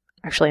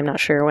 actually I'm not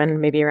sure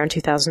when, maybe around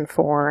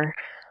 2004.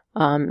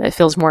 It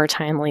feels more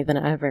timely than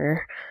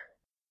ever.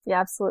 Yeah,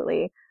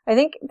 absolutely. I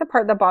think the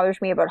part that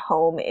bothers me about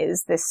Home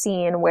is this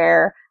scene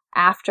where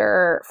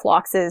after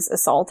Phlox is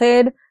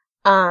assaulted,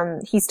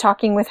 he's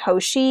talking with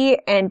Hoshi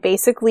and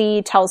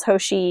basically tells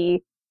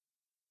Hoshi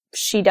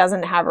she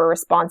doesn't have a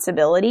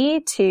responsibility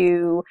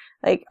to,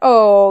 like,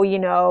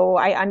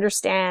 I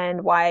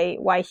understand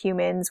why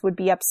humans would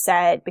be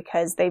upset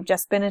because they've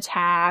just been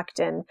attacked,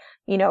 and,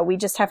 we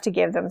just have to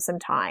give them some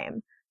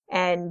time.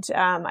 And,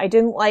 I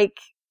didn't like,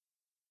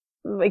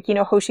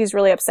 Hoshi's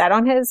really upset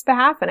on his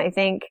behalf, and I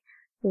think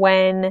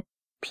when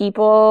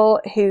people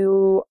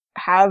who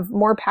have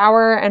more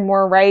power and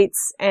more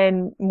rights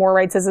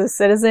as a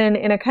citizen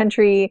in a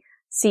country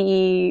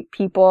see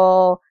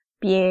people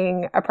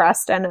being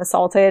oppressed and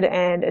assaulted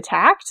and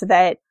attacked,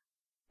 that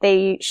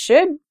they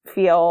should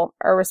feel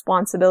a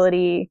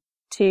responsibility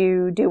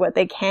to do what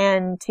they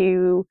can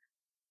to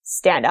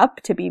stand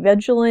up, to be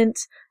vigilant.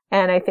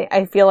 And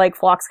I feel like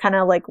Phlox kind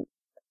of like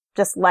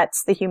just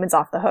lets the humans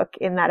off the hook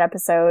in that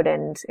episode,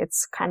 and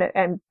it's kind of,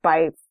 and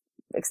by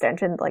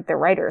extension, like the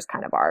writers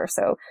kind of are.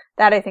 So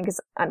that I think is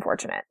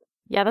unfortunate.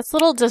 Yeah, that's a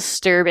little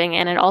disturbing,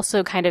 and it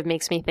also kind of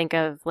makes me think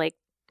of like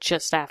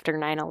just after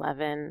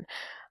 9/11,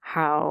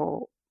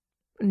 how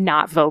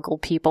not vocal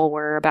people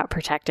were about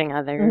protecting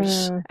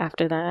others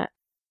after that.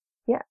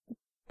 Yeah.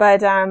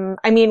 But,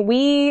 I mean,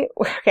 we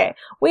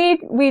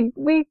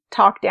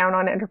talk down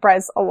on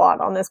Enterprise a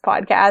lot on this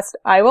podcast.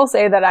 I will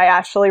say that I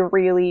actually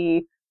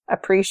really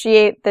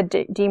appreciate the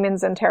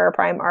Demons and Terra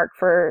Prime arc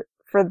for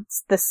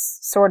this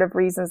sort of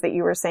reasons that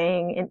you were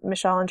saying,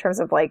 Michelle, in terms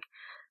of like,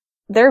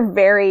 they're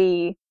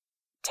very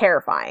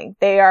terrifying.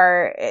 They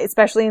are,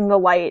 especially in the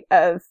light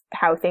of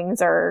how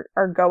things are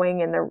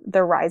going and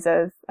the rise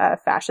of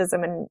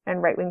fascism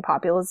and right-wing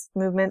populist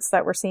movements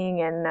that we're seeing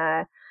in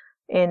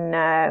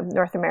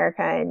North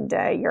America and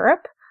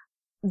Europe.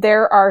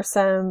 There are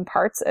some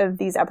parts of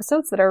these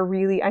episodes that are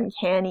really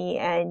uncanny,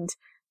 and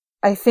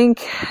I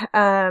think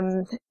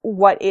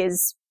what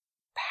is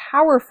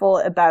powerful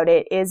about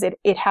it is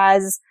it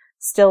has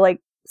still like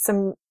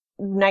some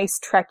nice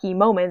Trekkie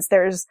moments.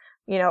 There's,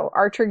 you know,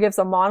 Archer gives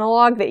a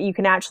monologue that you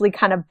can actually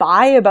kind of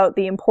buy about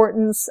the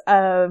importance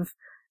of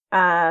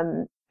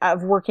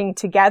working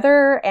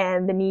together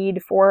and the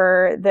need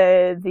for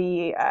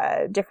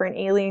the different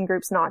alien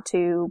groups not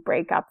to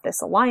break up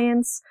this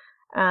alliance.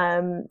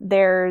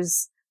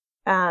 It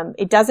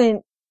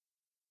doesn't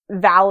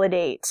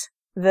validate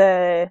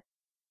the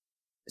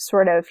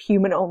sort of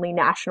human-only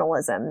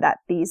nationalism that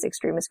these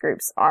extremist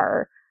groups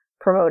are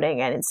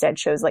promoting, and instead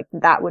shows like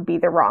that would be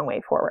the wrong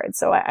way forward.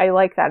 So I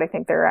like that. I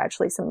think there are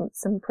actually some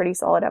pretty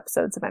solid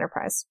episodes of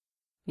Enterprise.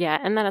 Yeah,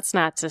 and then it's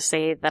not to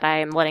say that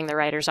I'm letting the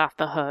writers off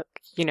the hook,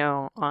 you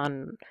know,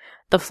 on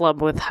the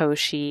flub with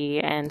Hoshi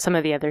and some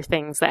of the other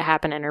things that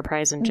happen in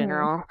Enterprise in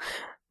general.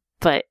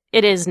 But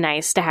it is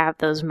nice to have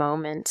those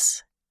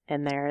moments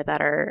in there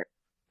that are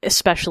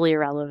especially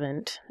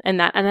relevant. And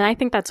I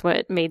think that's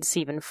what made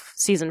season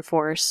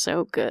 4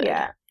 so good.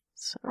 Yeah,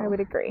 so. I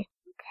would agree.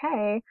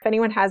 Okay. If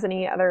anyone has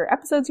any other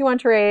episodes you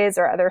want to raise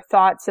or other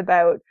thoughts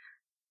about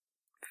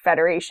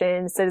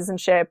Federation,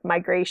 citizenship,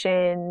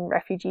 migration,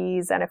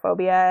 refugees,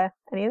 xenophobia,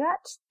 any of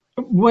that?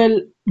 Well,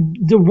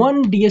 the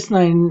one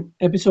DS9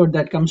 episode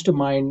that comes to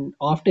mind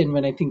often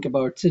when I think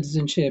about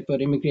citizenship or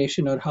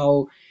immigration or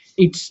how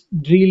it's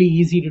really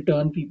easy to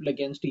turn people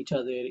against each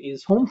other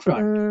is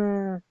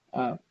Homefront.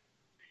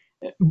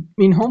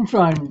 In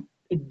Homefront,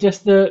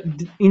 just the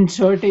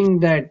inserting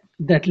that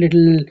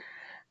little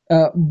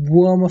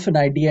worm of an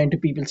idea into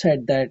people's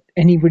head that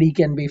anybody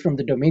can be from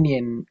the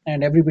Dominion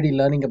and everybody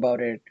learning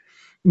about it.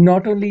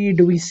 Not only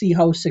do we see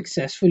how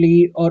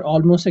successfully or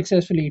almost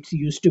successfully it's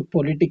used to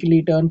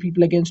politically turn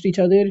people against each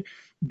other,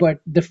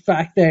 but the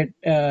fact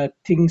that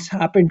things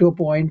happen to a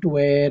point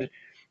where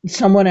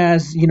someone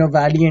as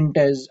valiant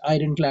as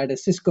ironclad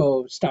as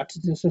Cisco starts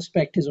to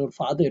suspect his own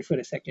father for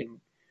a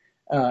second.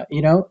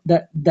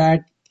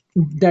 That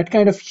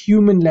kind of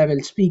human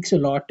level speaks a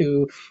lot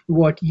to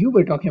what you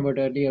were talking about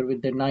earlier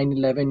with the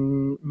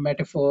 9/11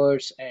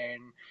 metaphors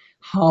and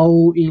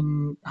how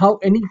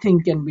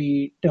anything can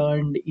be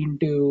turned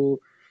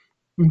into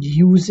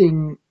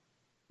using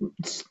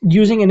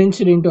an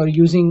incident or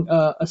using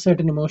a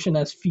certain emotion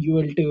as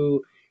fuel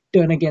to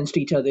turn against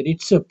each other.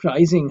 It's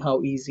surprising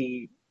how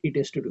easy it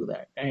is to do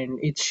that, and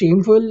it's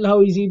shameful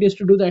how easy it is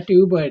to do that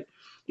too, but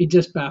it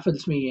just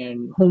baffles me.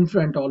 And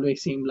Homefront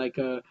always seemed like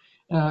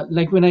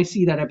like when I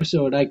see that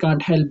episode, I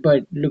can't help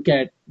but look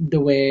at the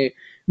way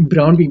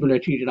brown people are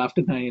treated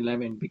after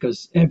 9/11,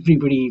 because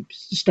everybody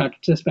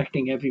started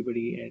suspecting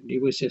everybody, and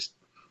it was just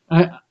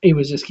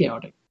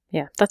chaotic.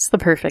 Yeah, that's the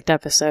perfect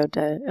episode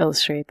to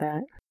illustrate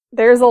that.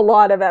 There's a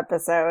lot of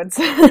episodes.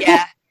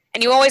 Yeah,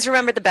 and you always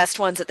remember the best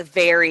ones at the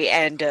very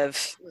end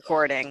of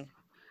recording.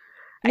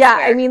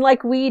 I mean,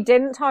 like, we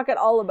didn't talk at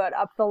all about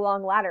Up the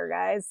Long Ladder,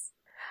 guys.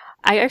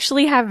 I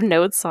actually have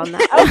notes on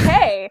that.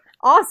 Okay,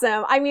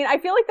 awesome. I mean, I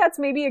feel like that's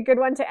maybe a good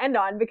one to end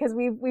on, because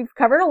we've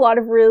covered a lot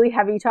of really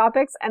heavy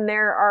topics, and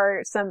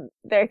I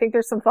think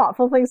there's some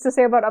thoughtful things to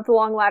say about Up the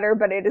Long Ladder,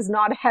 but it is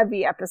not a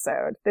heavy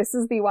episode. This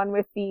is the one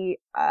with the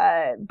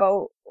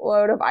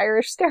boatload of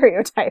Irish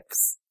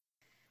stereotypes.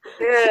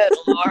 Good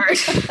Lord.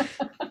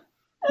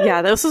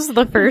 Yeah, this is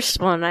the first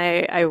one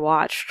I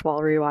watched while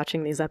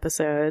rewatching these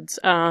episodes.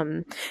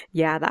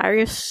 Yeah, the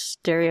Irish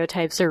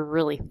stereotypes are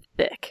really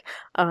thick.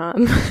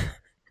 And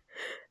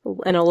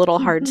a little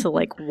hard to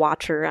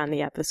watch around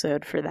the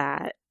episode for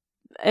that.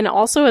 And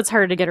also it's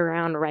hard to get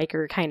around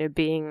Riker kind of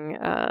being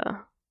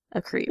a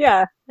creep.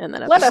 Yeah. In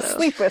that episode. Let us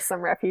sleep with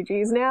some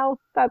refugees now.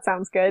 That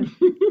sounds good.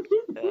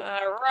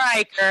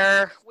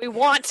 Riker, we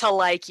want to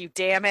like you,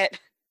 damn it.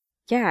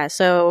 Yeah,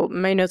 so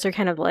my notes are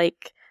kind of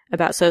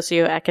about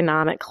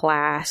socioeconomic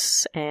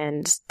class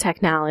and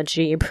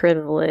technology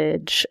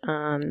privilege.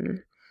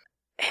 And,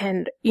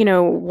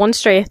 one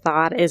stray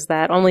thought is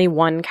that only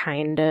one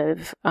kind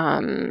of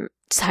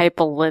type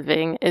of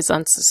living is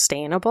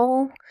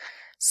unsustainable.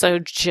 So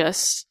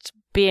just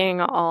being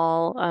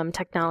all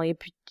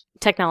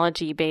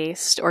technology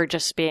based or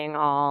just being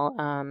all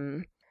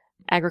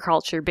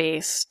agriculture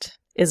based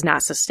is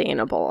not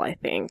sustainable, I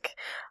think.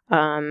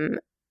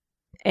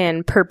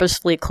 And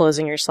purposefully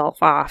closing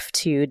yourself off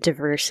to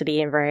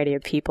diversity and variety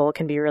of people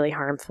can be really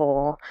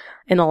harmful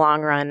in the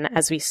long run,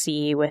 as we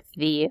see with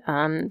the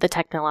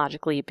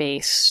technologically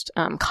based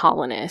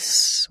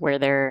colonists, where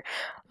they're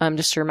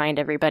just to remind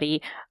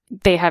everybody,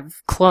 they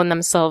have cloned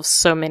themselves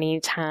so many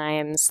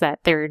times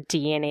that their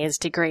DNA is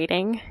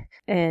degrading,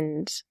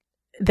 and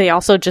they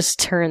also just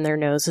turn their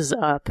noses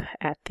up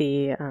at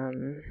the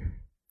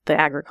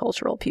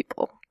agricultural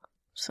people.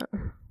 So,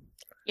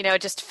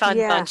 just fun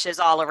bunches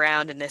all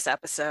around in this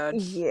episode.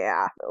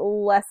 Yeah.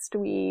 Lest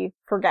we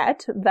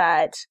forget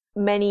that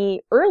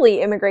many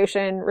early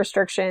immigration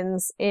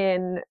restrictions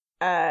in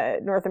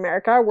North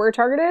America were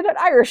targeted at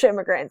Irish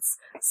immigrants.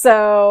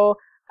 So,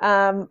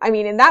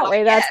 in that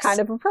way, that's kind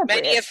of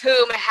appropriate. Many of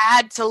whom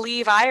had to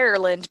leave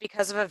Ireland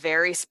because of a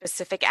very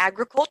specific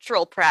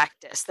agricultural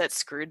practice that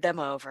screwed them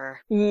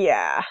over.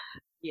 Yeah.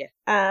 Yeah.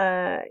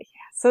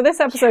 So this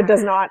episode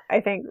does not,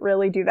 I think,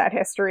 really do that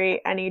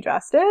history any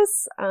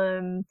justice.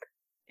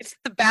 It's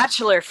The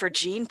Bachelor for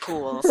gene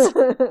pools.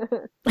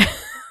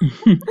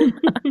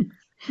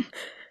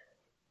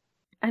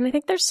 And I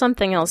think there's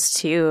something else,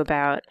 too,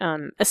 about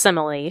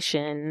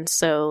assimilation.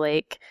 So,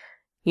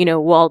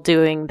 while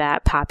doing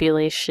that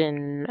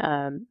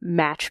population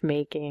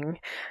matchmaking,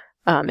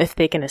 if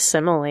they can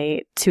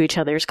assimilate to each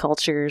other's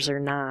cultures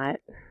or not,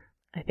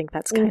 I think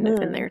that's kind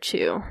of in there,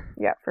 too.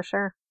 Yeah, for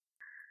sure.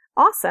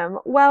 Awesome.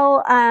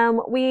 Well,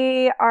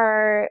 we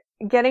are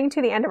getting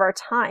to the end of our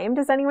time.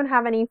 Does anyone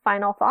have any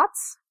final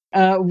thoughts?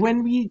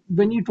 When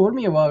you told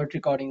me about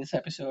recording this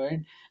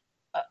episode,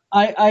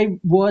 I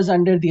was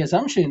under the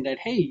assumption that,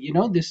 hey,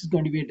 this is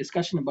going to be a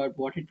discussion about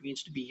what it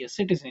means to be a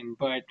citizen.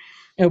 But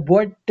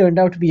what turned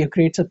out to be a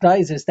great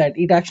surprise is that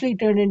it actually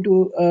turned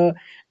into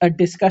a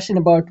discussion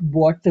about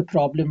what the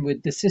problem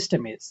with the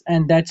system is.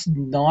 And that's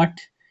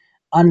not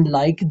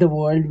unlike the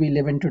world we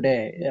live in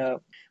today.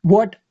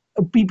 What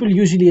people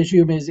usually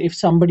assume is if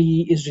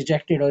somebody is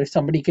rejected or if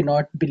somebody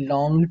cannot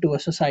belong to a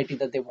society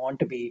that they want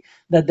to be,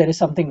 that there is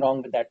something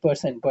wrong with that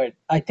person. But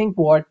I think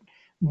what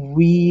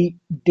we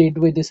did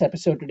with this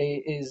episode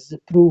today is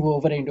prove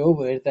over and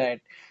over that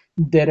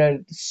there are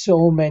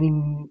so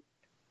many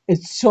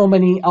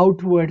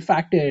outward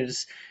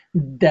factors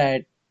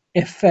that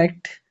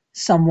affect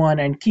someone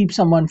and keep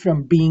someone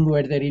from being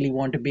where they really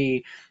want to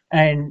be.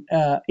 And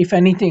if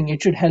anything,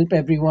 it should help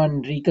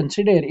everyone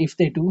reconsider if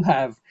they do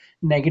have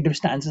negative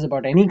stances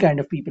about any kind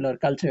of people or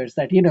cultures,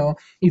 that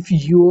if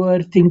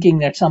you're thinking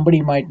that somebody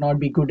might not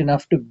be good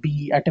enough to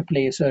be at a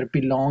place or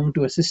belong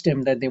to a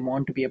system that they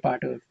want to be a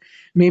part of,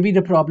 maybe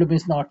the problem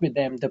is not with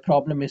them. The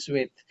problem is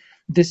with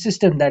the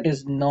system that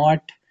is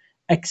not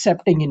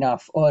accepting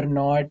enough or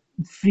not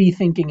free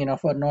thinking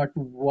enough or not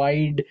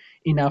wide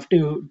enough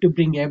to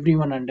bring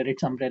everyone under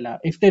its umbrella.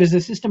 If there is a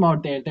system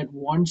out there that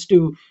wants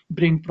to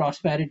bring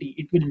prosperity,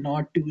 it will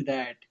not do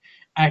that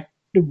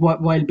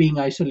while being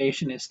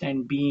isolationist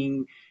and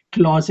being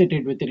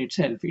closeted within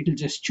itself. It'll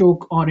just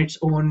choke on its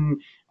own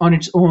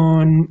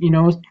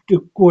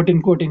to quote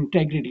unquote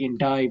integrity and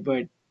die.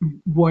 But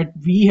what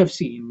we have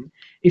seen,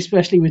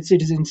 especially with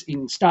citizens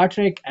in Star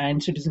Trek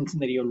and citizens in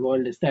the real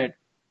world, is that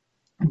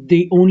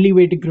the only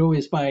way to grow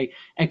is by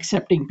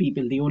accepting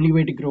people. The only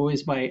way to grow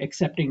is by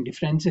accepting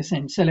differences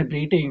and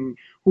celebrating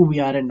who we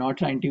are and not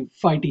trying to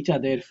fight each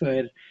other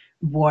for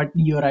what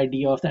your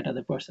idea of that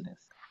other person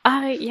is.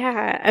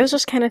 Yeah, I was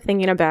just kind of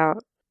thinking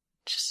about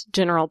just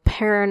general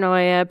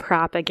paranoia,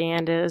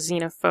 propaganda,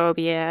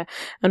 xenophobia,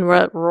 and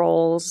what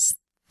roles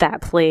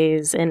that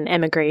plays in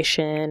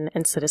immigration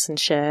and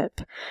citizenship,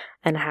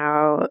 and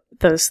how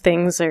those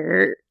things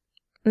are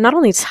not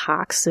only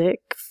toxic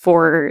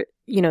for,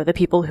 the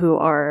people who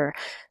are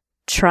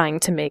trying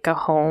to make a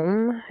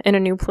home in a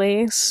new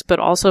place, but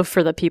also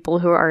for the people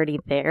who are already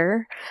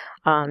there.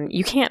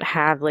 You can't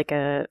have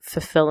a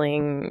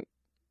fulfilling,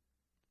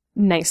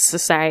 nice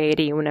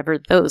society whenever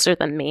those are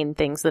the main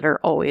things that are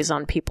always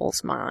on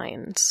people's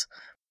minds.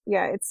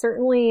 Yeah, it's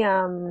certainly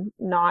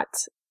not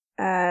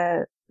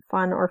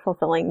fun or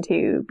fulfilling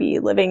to be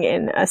living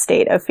in a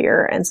state of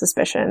fear and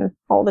suspicion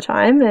all the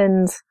time,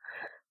 and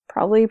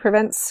probably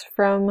prevents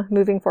from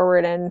moving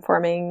forward and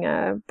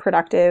forming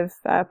productive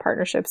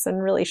partnerships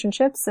and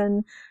relationships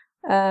and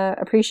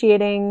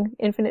appreciating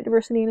infinite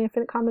diversity and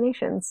infinite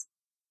combinations.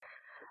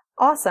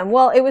 Awesome.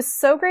 Well, it was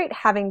so great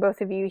having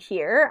both of you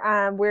here.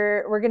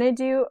 We're going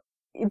to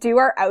do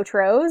our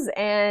outros,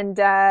 and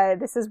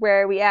this is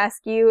where we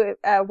ask you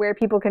where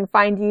people can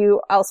find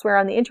you elsewhere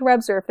on the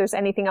interwebs, or if there's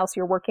anything else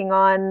you're working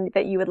on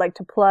that you would like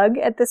to plug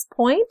at this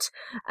point.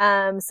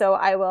 So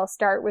I will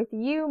start with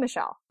you,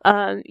 Michelle.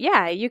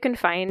 Yeah, you can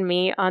find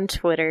me on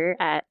Twitter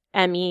at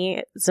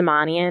Emmy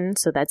Zamanian.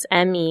 So that's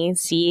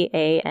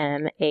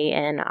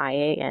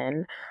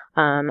MEZAMANIAN.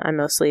 I'm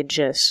mostly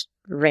just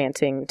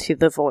ranting to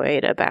the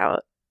void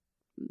about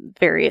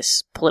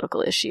various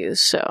political issues.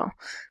 So,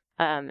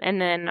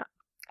 and then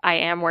I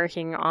am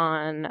working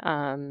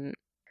on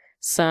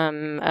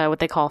some what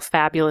they call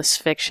fabulous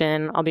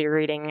fiction. I'll be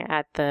reading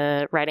at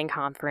the writing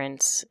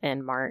conference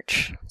in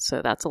March,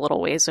 so that's a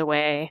little ways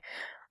away.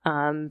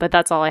 But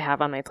that's all I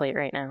have on my plate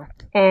right now.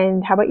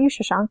 And how about you,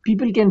 Shashank?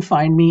 People can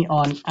find me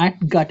on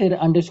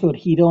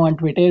 @gutter_hero on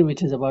Twitter,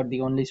 which is about the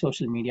only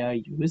social media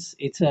I use.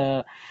 It's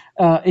a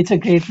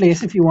great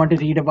place if you want to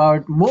read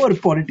about more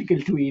political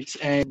tweets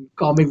and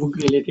comic book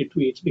related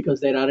tweets, because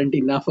there aren't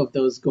enough of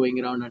those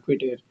going around on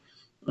Twitter.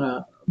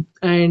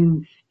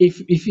 And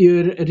if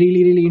you're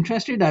really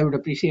interested, I would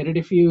appreciate it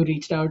if you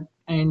reached out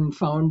and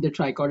found the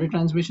Tricorder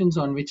Transmissions,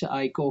 on which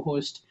I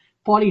co-host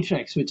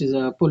Polytrex, which is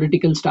a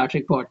political Star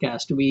Trek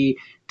podcast. We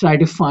try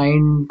to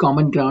find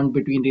common ground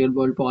between real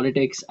world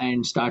politics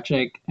and Star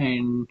Trek,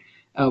 and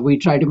we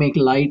try to make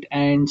light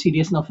and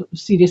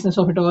seriousness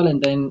of it all.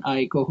 And then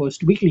I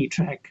co-host Weekly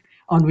Trek,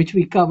 on which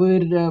we cover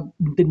the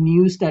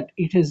news that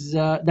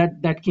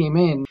that came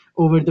in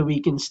over the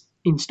week in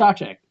Star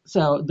Trek.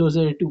 So those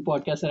are two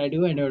podcasts that I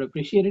do, and I would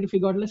appreciate it if you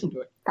got to listen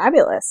to it.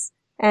 Fabulous.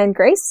 And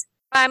Grace?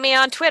 Find me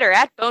on Twitter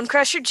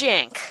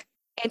 @BoneCrusherJank.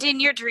 And in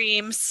your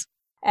dreams.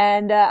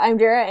 And I'm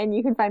Dara, and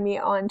you can find me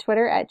on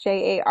Twitter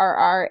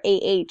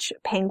 @JARRAH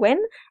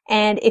Penguin.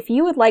 And if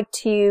you would like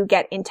to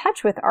get in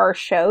touch with our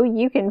show,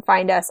 you can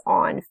find us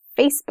on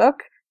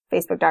Facebook,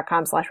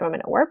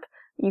 facebook.com/women@warp.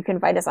 You can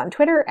find us on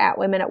Twitter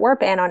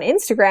 @women@warp and on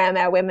Instagram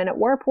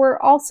 @women@warp. We're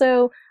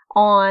also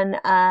on,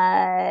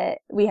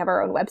 we have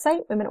our own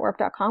website,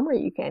 womenatwarp.com, where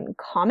you can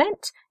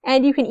comment,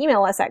 and you can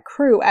email us at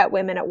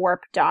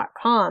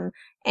crew@womenatwarp.com.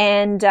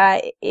 And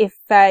if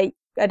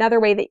another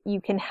way that you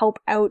can help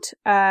out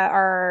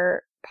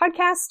our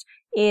podcast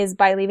is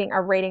by leaving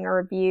a rating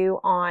or review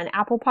on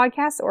Apple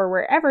Podcasts or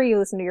wherever you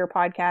listen to your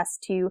podcasts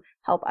to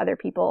help other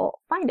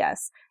people find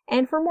us.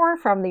 And for more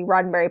from the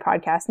Roddenberry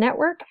Podcast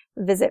Network,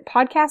 visit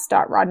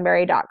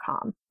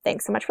podcast.roddenberry.com.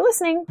 Thanks so much for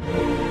listening.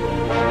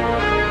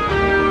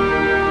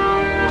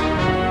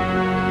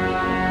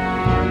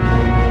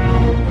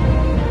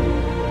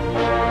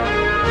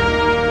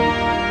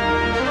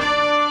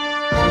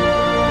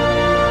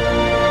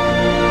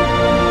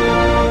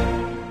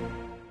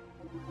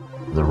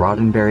 The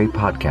Roddenberry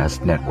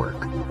Podcast Network.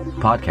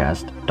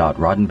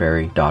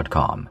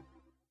 Podcast.roddenberry.com